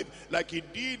life like he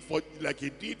did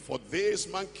for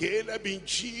this man Caleb, in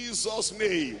Jesus'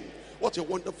 name. What a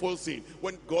wonderful thing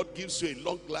when God gives you a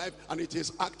long life and it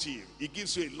is active. He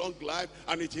gives you a long life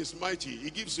and it is mighty.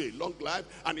 He gives you a long life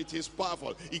and it is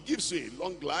powerful. He gives you a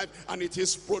long life and it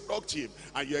is productive.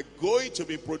 And you're going to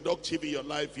be productive in your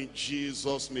life in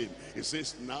Jesus' name. It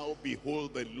says, now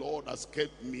behold, the Lord has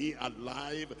kept me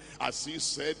alive, as he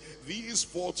said, these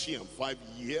 45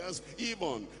 years,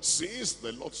 even since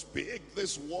the Lord spake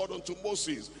this word unto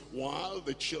Moses, while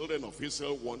the children of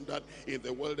Israel wandered in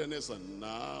the wilderness. And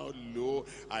now, lo,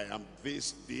 I am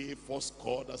this day first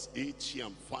called as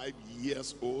 85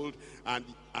 years old, and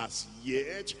as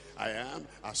yet I am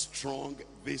as strong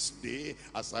this day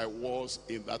as I was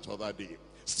in that other day.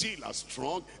 Still as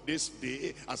strong this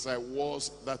day as I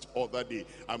was that other day.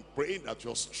 I'm praying that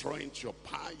your strength, your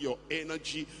power, your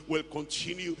energy will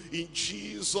continue in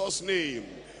Jesus' name.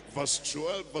 Verse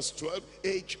 12,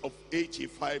 age of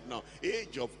 85 now.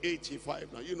 Age of 85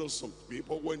 now. Some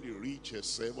people, when they reach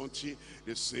 70,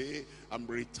 they say, I'm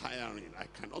retiring. I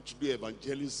cannot do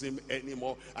evangelism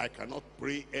anymore. I cannot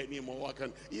pray anymore.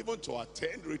 Even to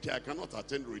attend retreat, I cannot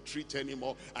attend retreat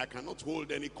anymore. I cannot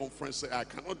hold any conference. I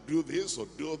cannot do this or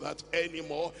do that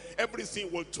anymore.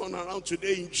 Everything will turn around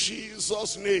today in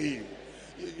Jesus' name.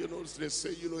 They say,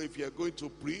 if you're going to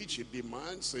preach, it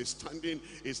demands a standing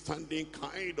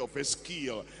kind of a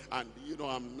skill. And,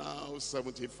 I'm now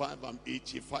 75, I'm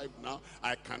 85 now.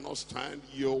 I cannot stand.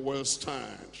 You will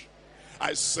stand.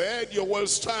 I said you will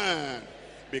stand.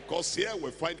 Because here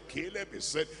we find Caleb, he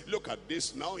said, look at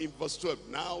this now in verse 12.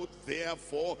 Now,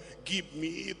 therefore, give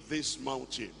me this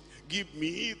mountain. Give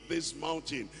me this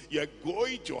mountain. You're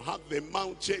going to have the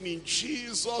mountain in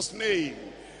Jesus' name.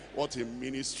 What a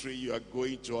ministry you are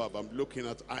going to have. I'm looking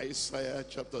at Isaiah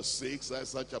chapter 6.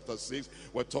 Isaiah chapter 6,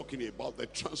 we're talking about the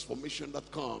transformation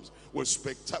that comes with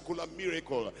spectacular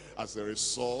miracle as a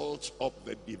result of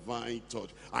the divine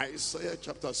touch. Isaiah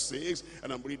chapter 6,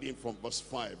 and I'm reading from verse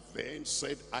 5. Then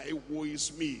said I, woe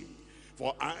is me,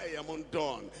 for I am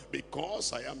undone,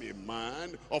 because I am a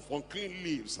man of unclean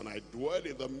lips, and I dwell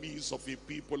in the midst of a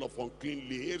people of unclean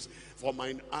lips. For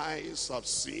mine eyes have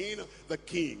seen the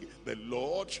King, the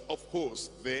Lord of hosts.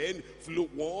 Then flew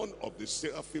one of the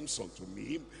seraphims unto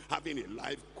me, having a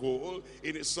live coal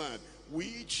in his hand,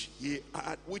 which he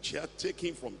had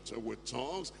taken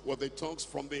with the tongues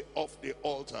from off the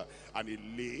altar. And he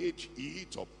laid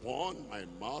it upon my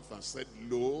mouth and said,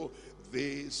 Lo,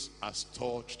 this has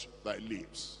touched thy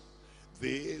lips.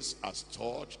 This has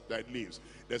touched thy lips.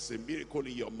 There's a miracle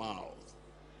in your mouth,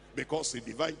 because a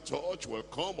divine touch will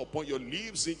come upon your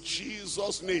lips in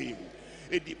Jesus' name.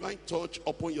 A divine touch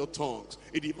upon your tongues,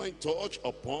 a divine touch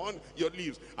upon your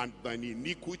lips, and thine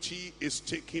iniquity is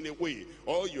taken away.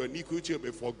 All your iniquity will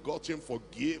be forgotten,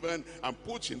 forgiven, and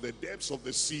put in the depths of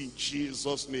the sea in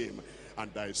Jesus' name.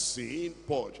 And thy sin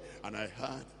purged. And I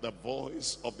heard the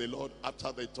voice of the Lord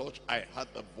after the touch. I heard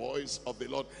the voice of the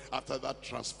Lord after that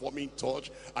transforming touch.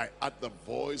 I heard the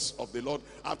voice of the Lord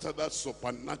after that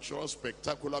supernatural,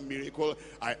 spectacular miracle.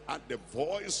 I heard the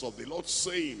voice of the Lord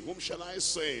saying, whom shall I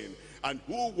send? And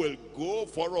who will go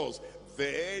for us?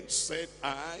 Then said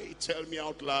I, tell me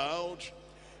out loud,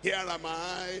 here am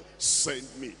I, send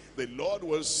me. The Lord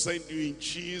will send you in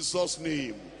Jesus'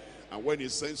 name. And when he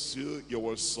sends you, you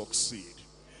will succeed.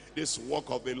 This work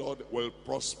of the Lord will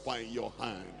prosper in your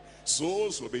hand.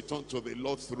 Souls will be turned to the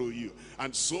Lord through you.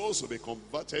 And souls will be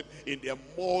converted in their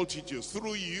multitudes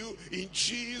through you in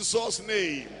Jesus'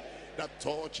 name. That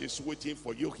touch is waiting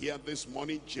for you here this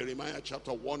morning. Jeremiah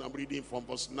chapter 1, I'm reading from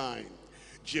verse 9.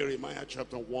 Jeremiah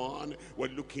chapter 1, we're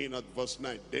looking at verse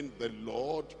 9. Then the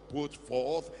Lord put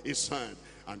forth his hand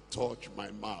and touched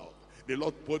my mouth. The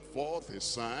Lord put forth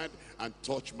his hand and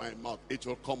touched my mouth. It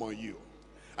will come on you.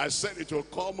 I said it will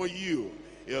come on you.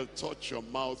 He'll touch your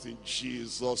mouth in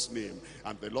Jesus' name.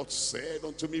 And the Lord said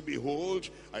unto me, behold,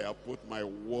 I have put my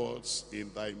words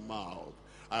in thy mouth.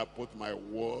 I have put my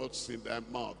words in thy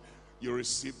mouth. You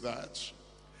receive that?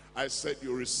 I said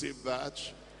you receive that.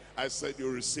 I said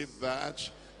you receive that.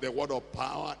 The word of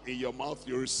power in your mouth,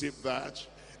 you receive that.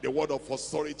 The word of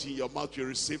authority in your mouth, you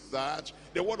receive that.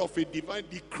 The word of a divine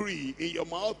decree in your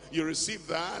mouth, you receive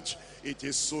that. It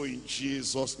is so in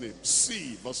Jesus' name.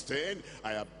 See, verse 10,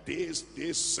 I have this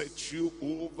day set you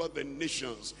over the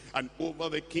nations and over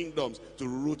the kingdoms to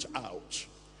root out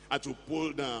and to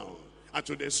pull down, and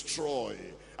to destroy,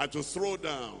 and to throw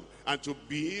down, and to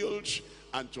build,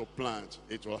 and to plant.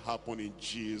 It will happen in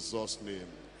Jesus' name.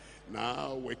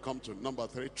 Now we come to number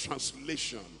 3,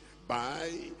 translation by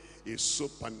a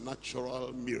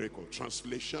supernatural miracle.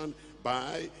 Translation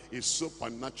by a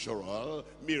supernatural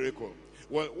miracle.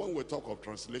 Well, when we talk of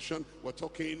translation, we're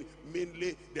talking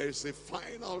mainly there is a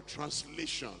final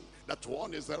translation. That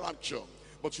one is the rapture.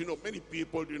 But you know, many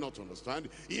people do not understand.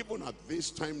 Even at this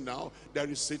time now, there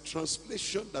is a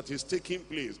translation that is taking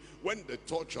place. When the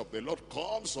touch of the Lord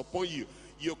comes upon you,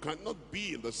 you cannot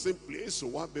be in the same place you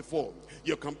were before.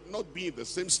 You cannot be in the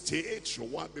same state you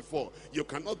were before. You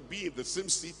cannot be in the same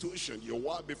situation you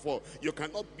were before. You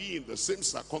cannot be in the same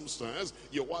circumstance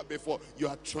you were before. You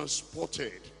are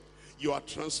transported. You are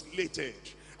translated.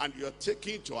 And you are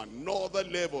taken to another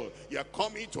level. You are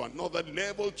coming to another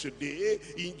level today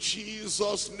in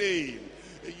Jesus' name.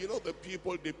 You know, the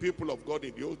people of God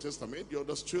in the Old Testament, they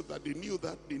understood that, they knew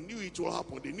it will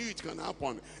happen, they knew it can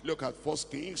happen. Look at 1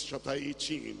 Kings chapter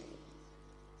 18.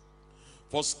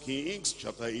 1 Kings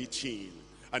chapter 18.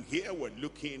 And here we're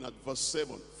looking at verse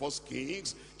 7. 1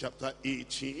 Kings chapter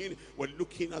 18, we're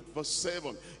looking at verse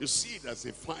 7. You see, there's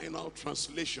a final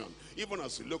translation. Even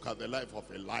as you look at the life of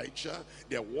Elijah,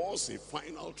 there was a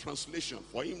final translation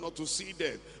for him not to see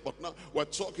death. But now we're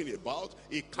talking about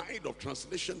a kind of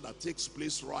translation that takes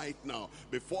place right now,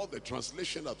 before the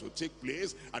translation that will take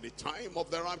place at the time of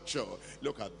the rapture.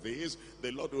 Look at this.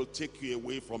 The Lord will take you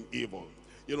away from evil.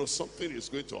 You know, something is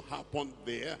going to happen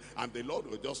there, and the Lord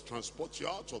will just transport you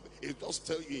out of it. He'll just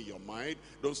tell you in your mind,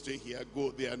 don't stay here,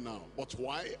 go there now. But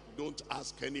why? Don't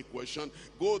ask any question.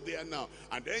 Go there now.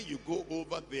 And then you go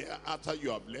over there. After you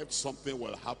have left, something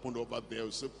will happen over there.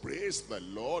 You say, praise the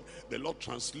Lord. The Lord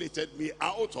translated me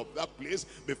out of that place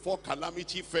before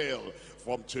calamity fell.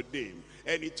 From today,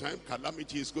 anytime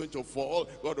calamity is going to fall,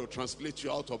 God will translate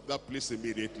you out of that place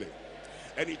immediately.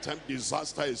 Anytime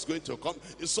disaster is going to come,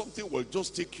 something will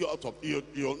just take you out of,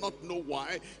 you'll not know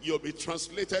why. You'll be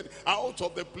translated out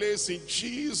of the place in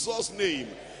Jesus' name.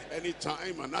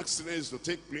 Anytime an accident is to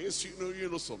take place, you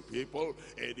know some people,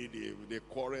 they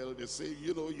quarrel, they say,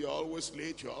 you're always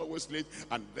late,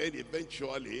 and then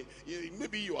eventually,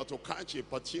 maybe you are to catch a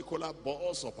particular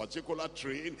bus or particular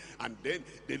train, and then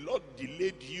the Lord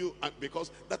delayed you,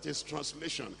 because that is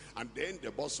translation. And then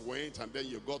the bus went, and then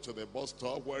you got to the bus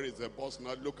stop. Where is the bus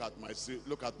now? Look at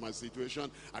my situation.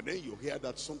 And then you hear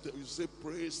that something, you say,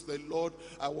 praise the Lord,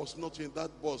 I was not in that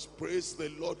bus. Praise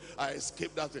the Lord, I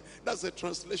escaped that. That's the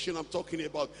translation I'm talking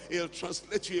about. He'll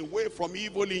translate you away from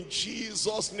evil in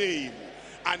Jesus' name.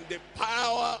 And the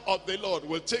power of the Lord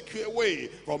will take you away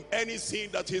from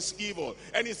anything that is evil,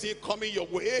 anything coming your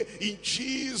way in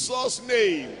Jesus'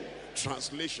 name.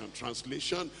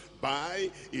 Translation by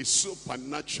a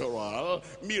supernatural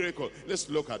miracle. Let's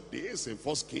look at this in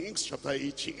 1 Kings chapter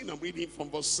 18. I'm reading from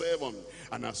verse 7.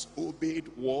 And as Obed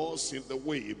was in the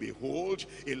way, behold,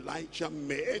 Elijah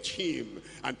met him,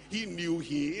 and he knew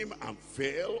him and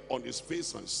fell on his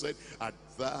face and said, art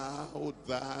thou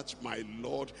that, my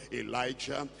Lord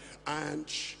Elijah?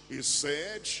 And he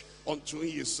said unto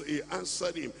him, he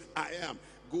answered him, I am.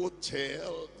 Go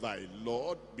tell thy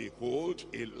Lord, behold,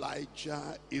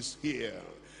 Elijah is here.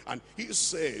 And he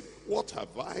said, what have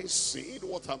I sinned?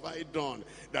 What have I done?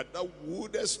 That thou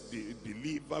wouldest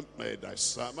deliver thy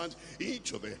servant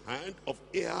into the hand of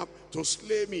Ahab to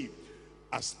slay me.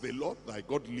 As the Lord thy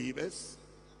God liveth,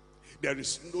 there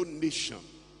is no nation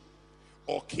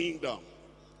or kingdom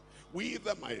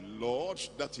whither my Lord,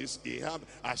 that is Ahab,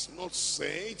 has not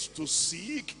sent to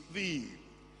seek thee.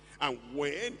 And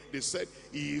when they said,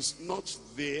 he is not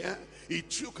there, he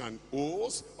took an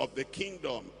oath of the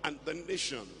kingdom and the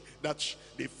nation, that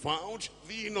they found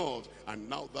thee not. And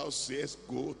now thou sayest,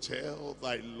 go tell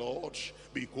thy Lord,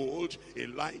 behold,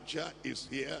 Elijah is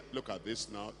here. Look at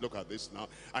this now, look at this now.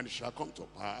 And it shall come to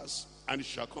pass,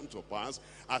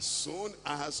 as soon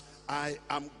as I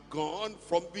am gone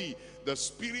from thee, the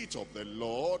Spirit of the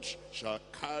Lord shall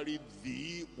carry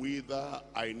thee whither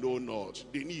I know not.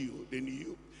 They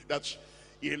knew that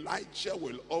Elijah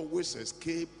will always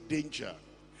escape danger.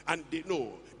 And they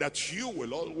know that you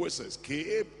will always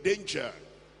escape danger.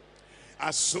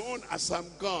 As soon as I'm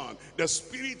gone, the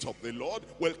Spirit of the Lord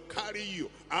will carry you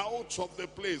out of the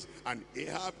place. And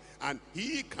Ahab, and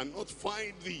he cannot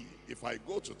find thee. If I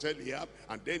go to tell Ahab,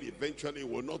 and then eventually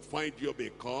will not find you,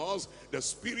 because the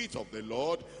Spirit of the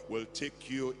Lord will take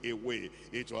you away.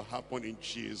 It will happen in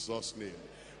Jesus' name.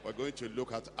 We're going to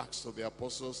look at Acts of the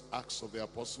Apostles,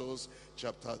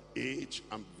 chapter 8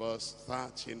 and verse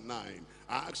 39.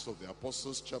 Acts of the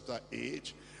Apostles, chapter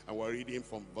 8, and we're reading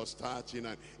from verse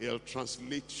 39. It'll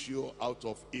translate you out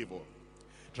of evil,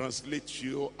 translate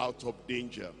you out of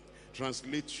danger,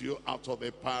 translate you out of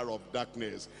the power of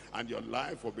darkness, and your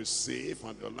life will be safe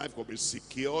and your life will be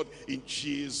secured in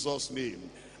Jesus' name.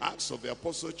 Acts of the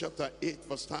Apostles, chapter 8,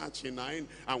 verse 39.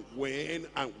 And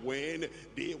when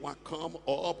they were come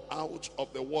up out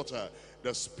of the water,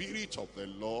 the Spirit of the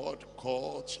Lord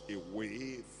caught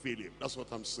away Philip. That's what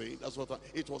I'm saying.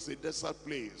 It was a desert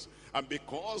place. And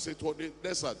because it was a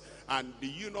desert, and the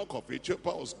eunuch of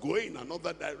Ethiopia was going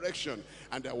another direction,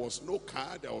 and there was no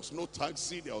car, there was no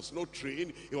taxi, there was no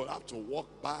train, he would have to walk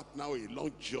back now a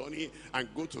long journey and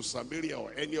go to Samaria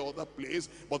or any other place.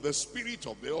 But the Spirit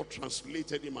of the Lord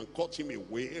translated him and caught him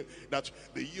away, that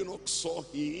the eunuch saw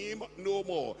him no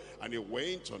more, and he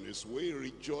went on his way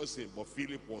rejoicing. But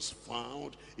Philip was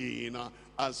found in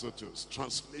Azotus.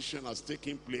 Translation has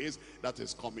taken place. That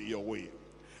is coming your way.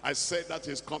 I said that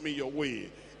is coming your way.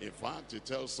 In fact, it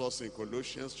tells us in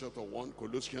Colossians chapter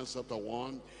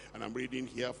 1, and I'm reading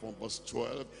here from verse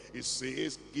 12. It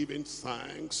says, giving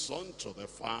thanks unto the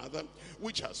Father,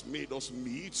 which has made us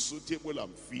meet, suitable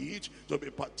and fit to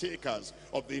be partakers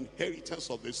of the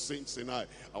inheritance of the saints in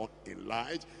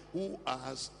light, who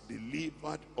has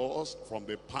delivered us from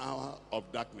the power of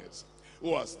darkness.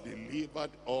 Who has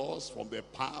delivered us from the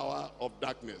power of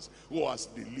darkness? Who has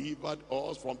delivered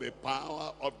us from the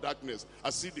power of darkness?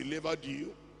 Has he delivered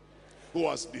you? Who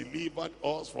has delivered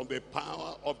us from the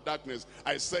power of darkness?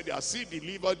 I said, has he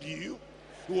delivered you?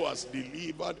 Who has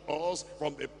delivered us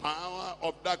from the power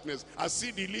of darkness? Has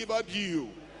he delivered you?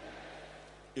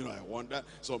 You know, I wonder,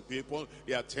 some people,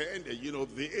 they attend,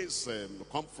 this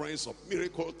conference of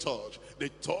miracle touch, the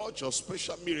touch of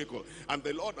special miracle, and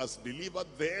the Lord has delivered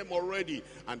them already.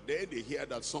 And then they hear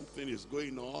that something is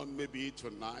going on, maybe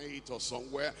tonight or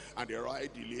somewhere, and they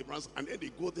write deliverance, and then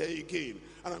they go there again.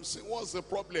 And I'm saying, what's the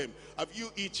problem? Have you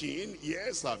eaten?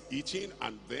 Yes, I've eaten.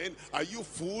 And then, are you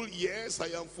full? Yes, I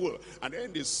am full. And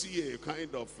then they see a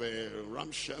kind of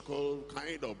ramshackle,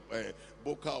 kind of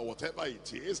boca or whatever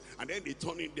it is, and then they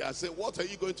turn in there and say, what are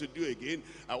you going to do again?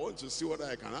 I want to see whether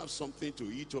I can have something to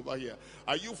eat over here.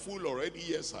 Are you full already?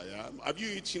 Yes, I am. Have you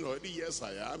eaten already? Yes,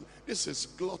 I am. This is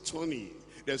gluttony,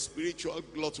 the spiritual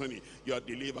gluttony. You are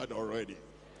delivered already.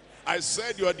 I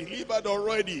said you are delivered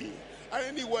already. And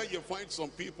anywhere you find some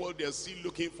people, they're still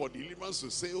looking for deliverance,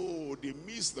 to say, oh, they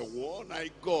missed the one I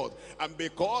got. And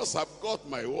because I've got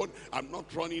my own, I'm not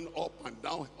running up and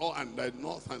down, and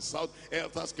north and south,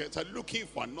 helter-skelter, looking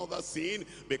for another thing,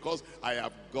 because I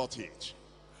have got it.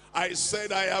 I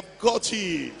said I have got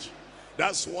it.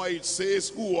 That's why it says,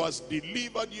 who has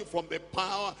delivered you from the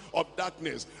power of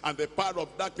darkness. And the power of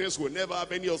darkness will never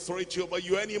have any authority over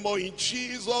you anymore, in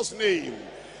Jesus' name.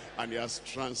 And he has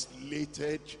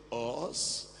translated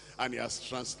us, and he has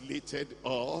translated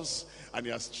us, and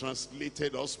he has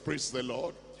translated us, praise the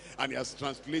Lord. And he has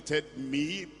translated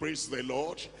me, praise the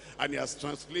Lord. And he has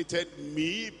translated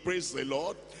me, praise the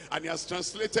Lord. And he has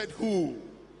translated who?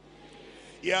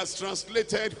 He has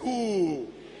translated who?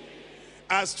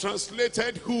 Has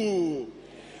translated who?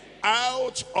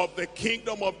 Out of the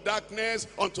kingdom of darkness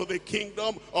unto the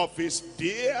kingdom of his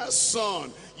dear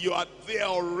Son. You are there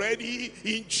already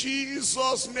in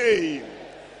Jesus' name.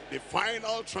 The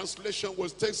final translation will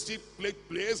take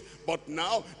place, but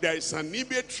now there is an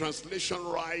immediate translation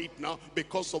right now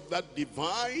because of that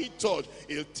divine touch.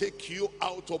 It'll take you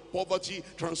out of poverty,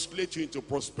 translate you into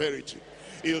prosperity.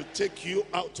 It'll take you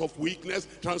out of weakness,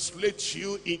 translate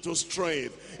you into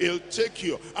strength. It'll take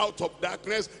you out of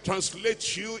darkness,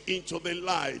 translate you into the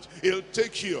light. It'll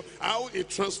take you out,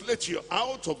 it translates you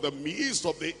out of the midst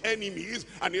of the enemies,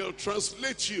 and it'll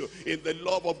translate you in the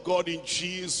love of God in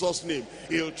Jesus' name.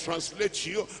 It'll translate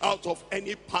you out of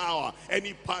any power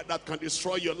that can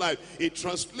destroy your life. It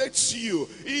translates you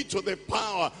into the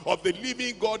power of the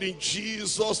living God in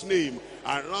Jesus' name.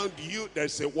 Around you,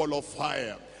 there's a wall of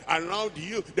fire. Around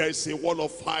you, there is a wall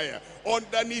of fire.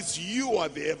 Underneath you are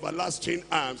the everlasting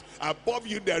arms. Above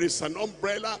you, there is an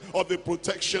umbrella of the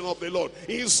protection of the Lord.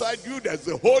 Inside you, there's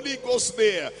the Holy Ghost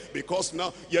there. Because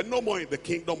now, you're no more in the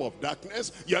kingdom of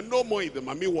darkness. You're no more in the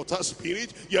Mami water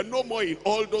spirit. You're no more in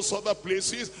all those other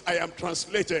places. I am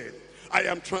translated. I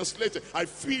am translated. I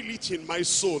feel it in my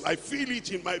soul. I feel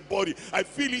it in my body. I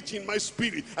feel it in my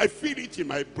spirit. I feel it in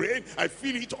my brain. I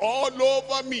feel it all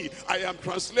over me. I am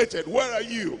translated. Where are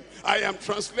you? I am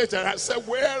translated. I said,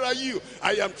 where are you?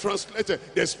 I am translated.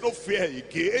 There's no fear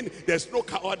again. There's no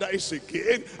cowardice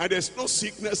again. And there's no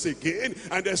sickness again.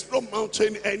 And there's no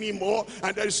mountain anymore.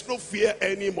 And there's no fear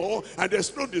anymore. And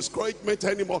there's no discouragement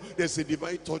anymore. There's a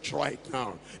divine touch right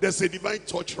now. There's a divine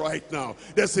touch right now.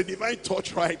 There's a divine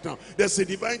touch right now. There's a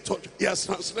divine touch. He has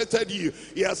translated you.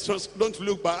 He has don't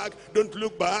look back. Don't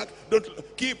look back.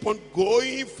 Keep on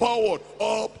going forward.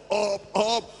 Up, up,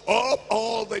 up, up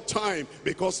all the time.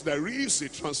 Because there is a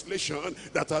translation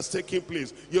that has taken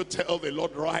place. You tell the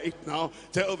Lord right now.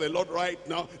 Tell the Lord right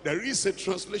now. There is a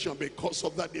translation because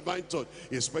of that divine touch.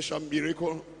 A special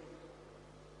miracle.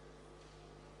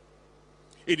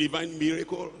 A divine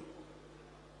miracle.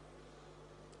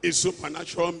 A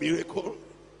supernatural miracle.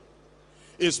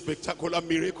 A spectacular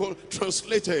miracle.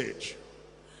 Translated.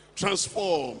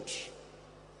 Transformed.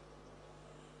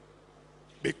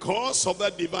 Because of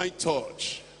that divine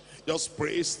touch. Just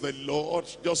praise the Lord.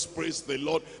 Just praise the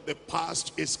Lord. The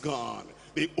past is gone.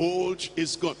 The old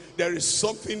is gone. There is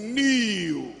something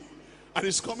new. And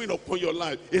it's coming upon your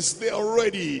life. It's there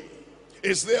already.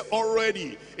 It's there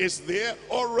already. It's there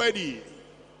already.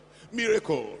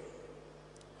 Miracle.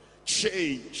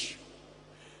 Change.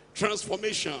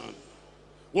 Transformation.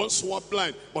 Once you were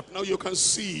blind, but now you can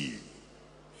see.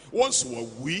 Once you were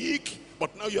weak,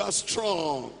 but now you are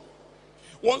strong.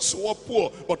 Once you were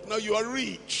poor, but now you are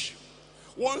rich.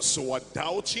 Once you were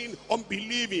doubting,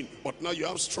 unbelieving, but now you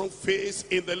have strong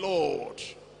faith in the Lord.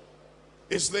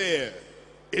 It's there.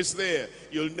 It's there.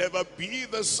 You'll never be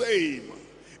the same.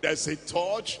 There's a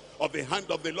touch of the hand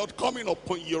of the Lord coming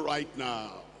upon you right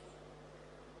now.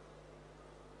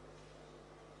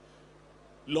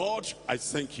 Lord, I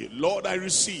thank you. Lord, I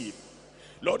receive.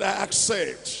 Lord, I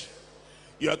accept.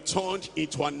 You are turned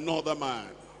into another man.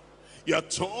 You are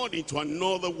turned into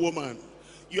another woman.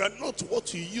 You are not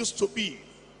what you used to be.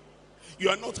 You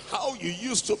are not how you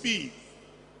used to be.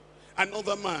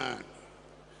 Another man.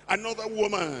 Another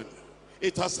woman.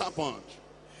 It has happened.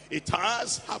 It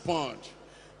has happened.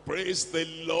 Praise the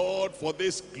Lord for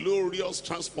this glorious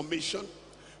transformation.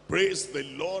 Praise the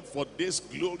Lord for this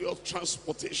glorious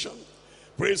transportation.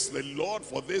 Praise the Lord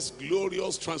for this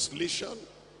glorious translation.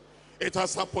 It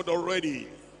has happened already.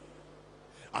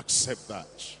 Accept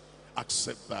that.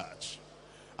 Accept that.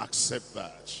 Accept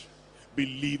that.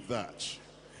 Believe that.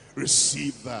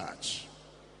 Receive that.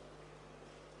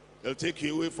 It'll take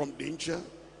you away from danger.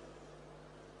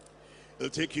 It'll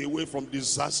take you away from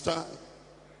disaster.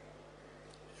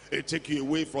 It'll take you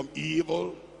away from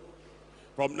evil.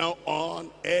 From now on,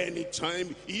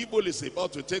 anytime evil is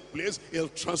about to take place, it'll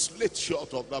translate you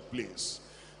out of that place.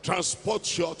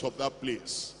 Transport you out of that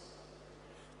place.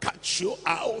 Catch you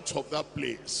out of that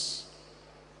place.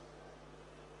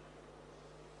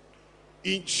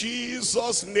 In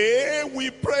Jesus' name we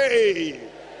pray.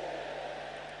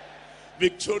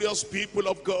 Victorious people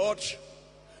of God,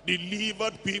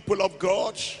 delivered people of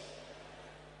God,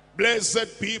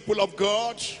 blessed people of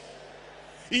God,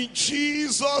 in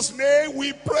Jesus' name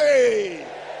we pray.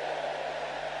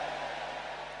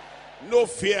 No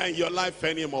fear in your life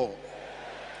anymore.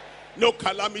 No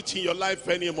calamity in your life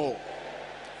anymore.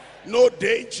 No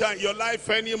danger in your life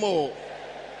anymore.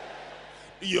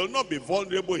 You'll not be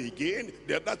vulnerable again.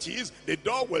 That is, the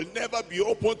door will never be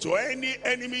open to any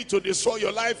enemy to destroy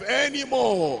your life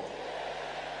anymore.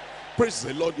 Praise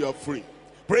the Lord, you are free.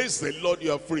 Praise the Lord,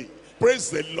 you are free.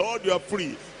 Praise the Lord, you are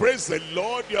free. Praise the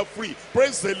Lord, you are free.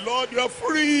 Praise the Lord, you are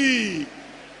free.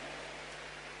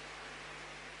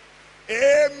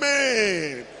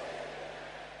 Amen.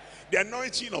 The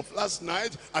anointing of last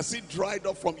night, has it dried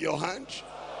up from your hand?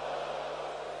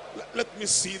 Let me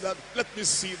see that. Let me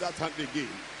see that hand again.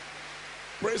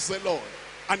 Praise the Lord.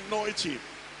 Anointing.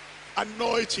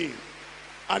 Anointing.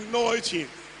 Anointing.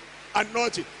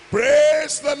 Anointing.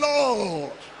 Praise the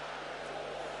Lord.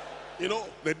 You know,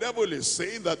 the devil is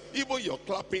saying that even your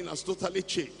clapping has totally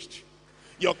changed.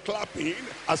 Your clapping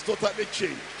has totally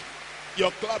changed.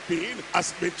 Your clapping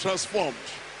has been transformed.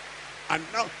 And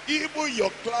now, even your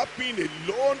clapping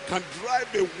alone can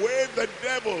drive away the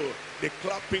devil. The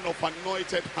clapping of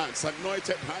anointed hands,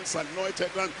 anointed hands, anointed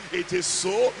hands. It is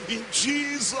so in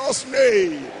Jesus'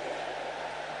 name.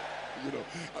 You know,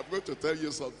 I'm going to tell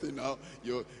you something now.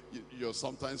 You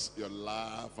sometimes you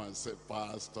laugh and say,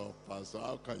 Pastor,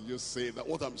 how can you say that?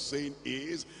 What I'm saying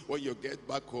is, when you get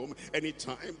back home,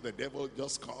 anytime the devil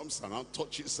just comes and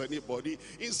touches anybody,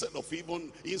 instead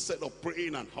of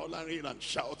praying and hollering and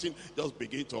shouting, just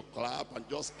begin to clap and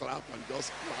just clap and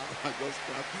just clap and just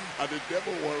clap, and the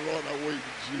devil will run away in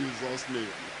Jesus' name.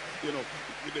 You know,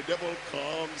 if the devil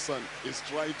comes and is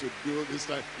trying to do this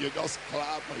time, you just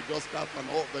clap and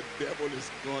all the devil is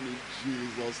gone in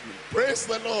Jesus' name. Praise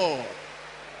the Lord.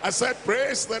 I said,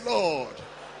 praise the Lord.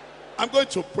 I'm going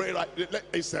to pray.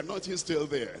 Is the anointing still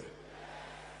there?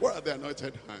 Where are the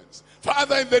anointed hands?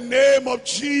 Father, in the name of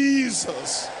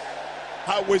Jesus,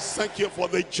 I will thank you for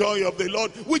the joy of the Lord,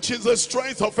 which is the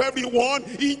strength of everyone,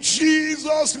 in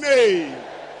Jesus' name.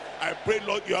 I pray,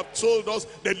 Lord, you have told us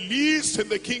the least in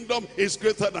the kingdom is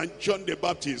greater than John the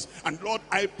Baptist. And Lord,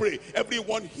 I pray,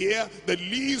 everyone here, the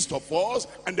least of us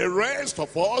and the rest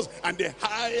of us and the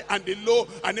high and the low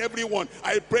and everyone,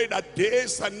 I pray that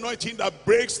this anointing that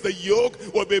breaks the yoke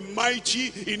will be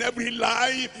mighty in every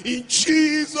life, in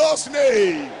Jesus'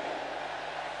 name.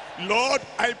 Lord,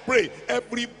 I pray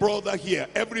every brother here,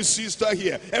 every sister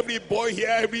here, every boy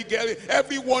here, every girl,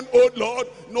 everyone, oh Lord,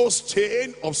 no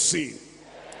stain of sin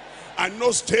and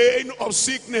no stain of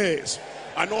sickness,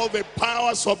 and all the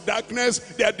powers of darkness,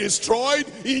 they are destroyed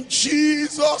in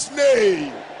Jesus'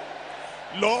 name.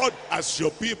 Lord, as your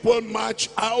people march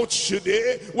out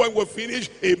today, when we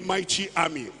finish, a mighty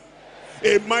army,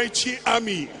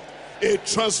 a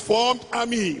transformed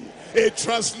army, a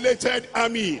translated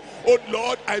army. Oh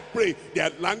Lord, I pray their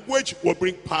language will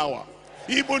bring power.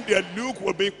 Even their look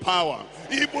will bring power.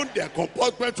 Even their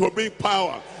comportment will bring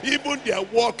power. Even their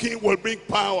walking will bring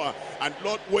power. And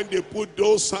Lord, when they put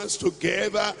those hands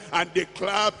together and they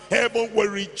clap, heaven will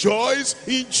rejoice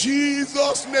in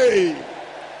Jesus' name.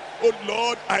 Oh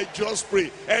Lord, I just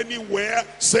pray, anywhere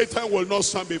Satan will not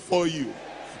stand before you.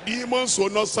 Demons will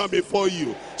not stand before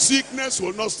you. Sickness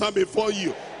will not stand before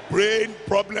you. Brain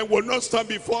problem will not stand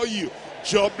before you.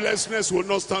 Joblessness will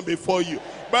not stand before you.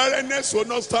 Barrenness will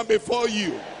not stand before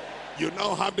you. You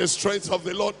now have the strength of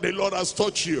the Lord. The Lord has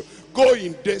taught you. Go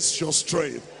in this your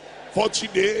strength. 40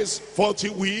 days, 40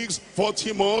 weeks,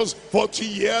 40 months, 40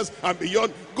 years and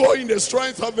beyond. Go in the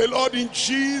strength of the Lord in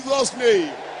Jesus'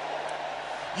 name.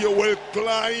 You will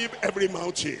climb every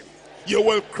mountain. You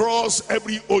will cross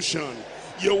every ocean.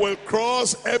 You will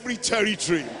cross every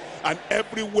territory. And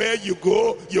everywhere you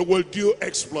go, you will do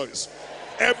exploits.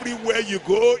 Everywhere you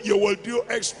go, you will do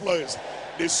exploits.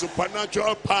 The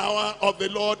supernatural power of the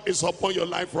Lord is upon your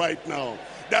life right now.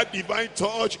 That divine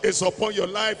touch is upon your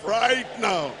life right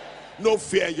now. No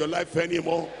fear in your life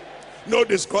anymore. No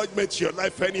discouragement in your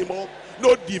life anymore.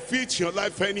 No defeat in your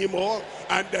life anymore.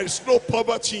 And there's no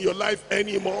poverty in your life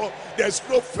anymore. There's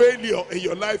no failure in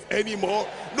your life anymore.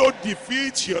 No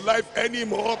defeat in your life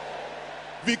anymore.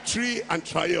 Victory and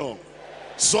triumph.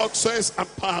 Success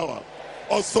and power.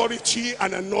 Authority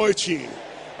and anointing.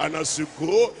 And as you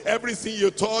go, everything you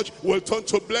touch will turn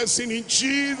to blessing in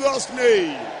Jesus'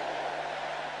 name.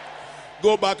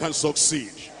 Go back and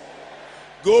succeed.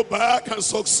 Go back and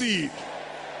succeed.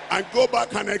 And go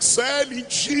back and excel in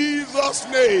Jesus'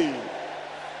 name.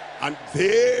 And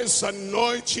this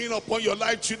anointing upon your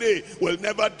life today will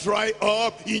never dry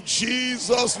up in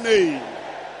Jesus' name.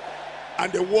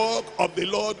 And the work of the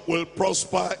Lord will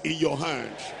prosper in your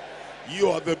hand. You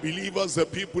are the believers, the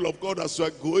people of God. As you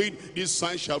are going, this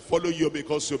sign shall follow you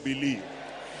because you believe.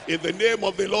 In the name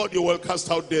of the Lord, you will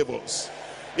cast out devils.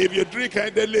 If you drink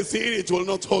anything, it will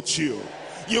not hurt you.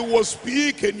 You will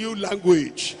speak a new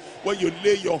language. When you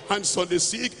lay your hands on the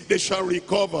sick, they shall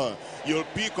recover. You'll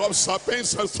pick up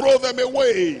serpents and throw them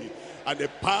away. And the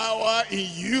power in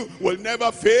you will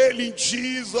never fail in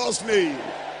Jesus' name.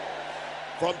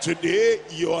 From today,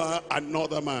 you are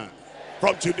another man.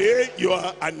 From today, you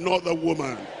are another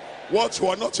woman. What you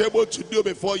are not able to do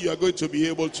before, you are going to be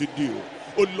able to do.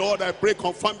 Oh Lord, I pray,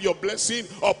 confirm your blessing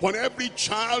upon every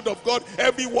child of God,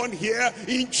 everyone here,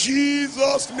 in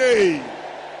Jesus' name.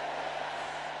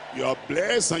 You are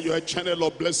blessed and you are a channel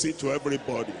of blessing to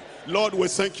everybody. Lord, we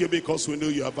thank you because we know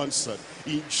you have answered.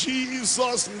 In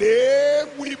Jesus' name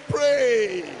we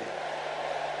pray.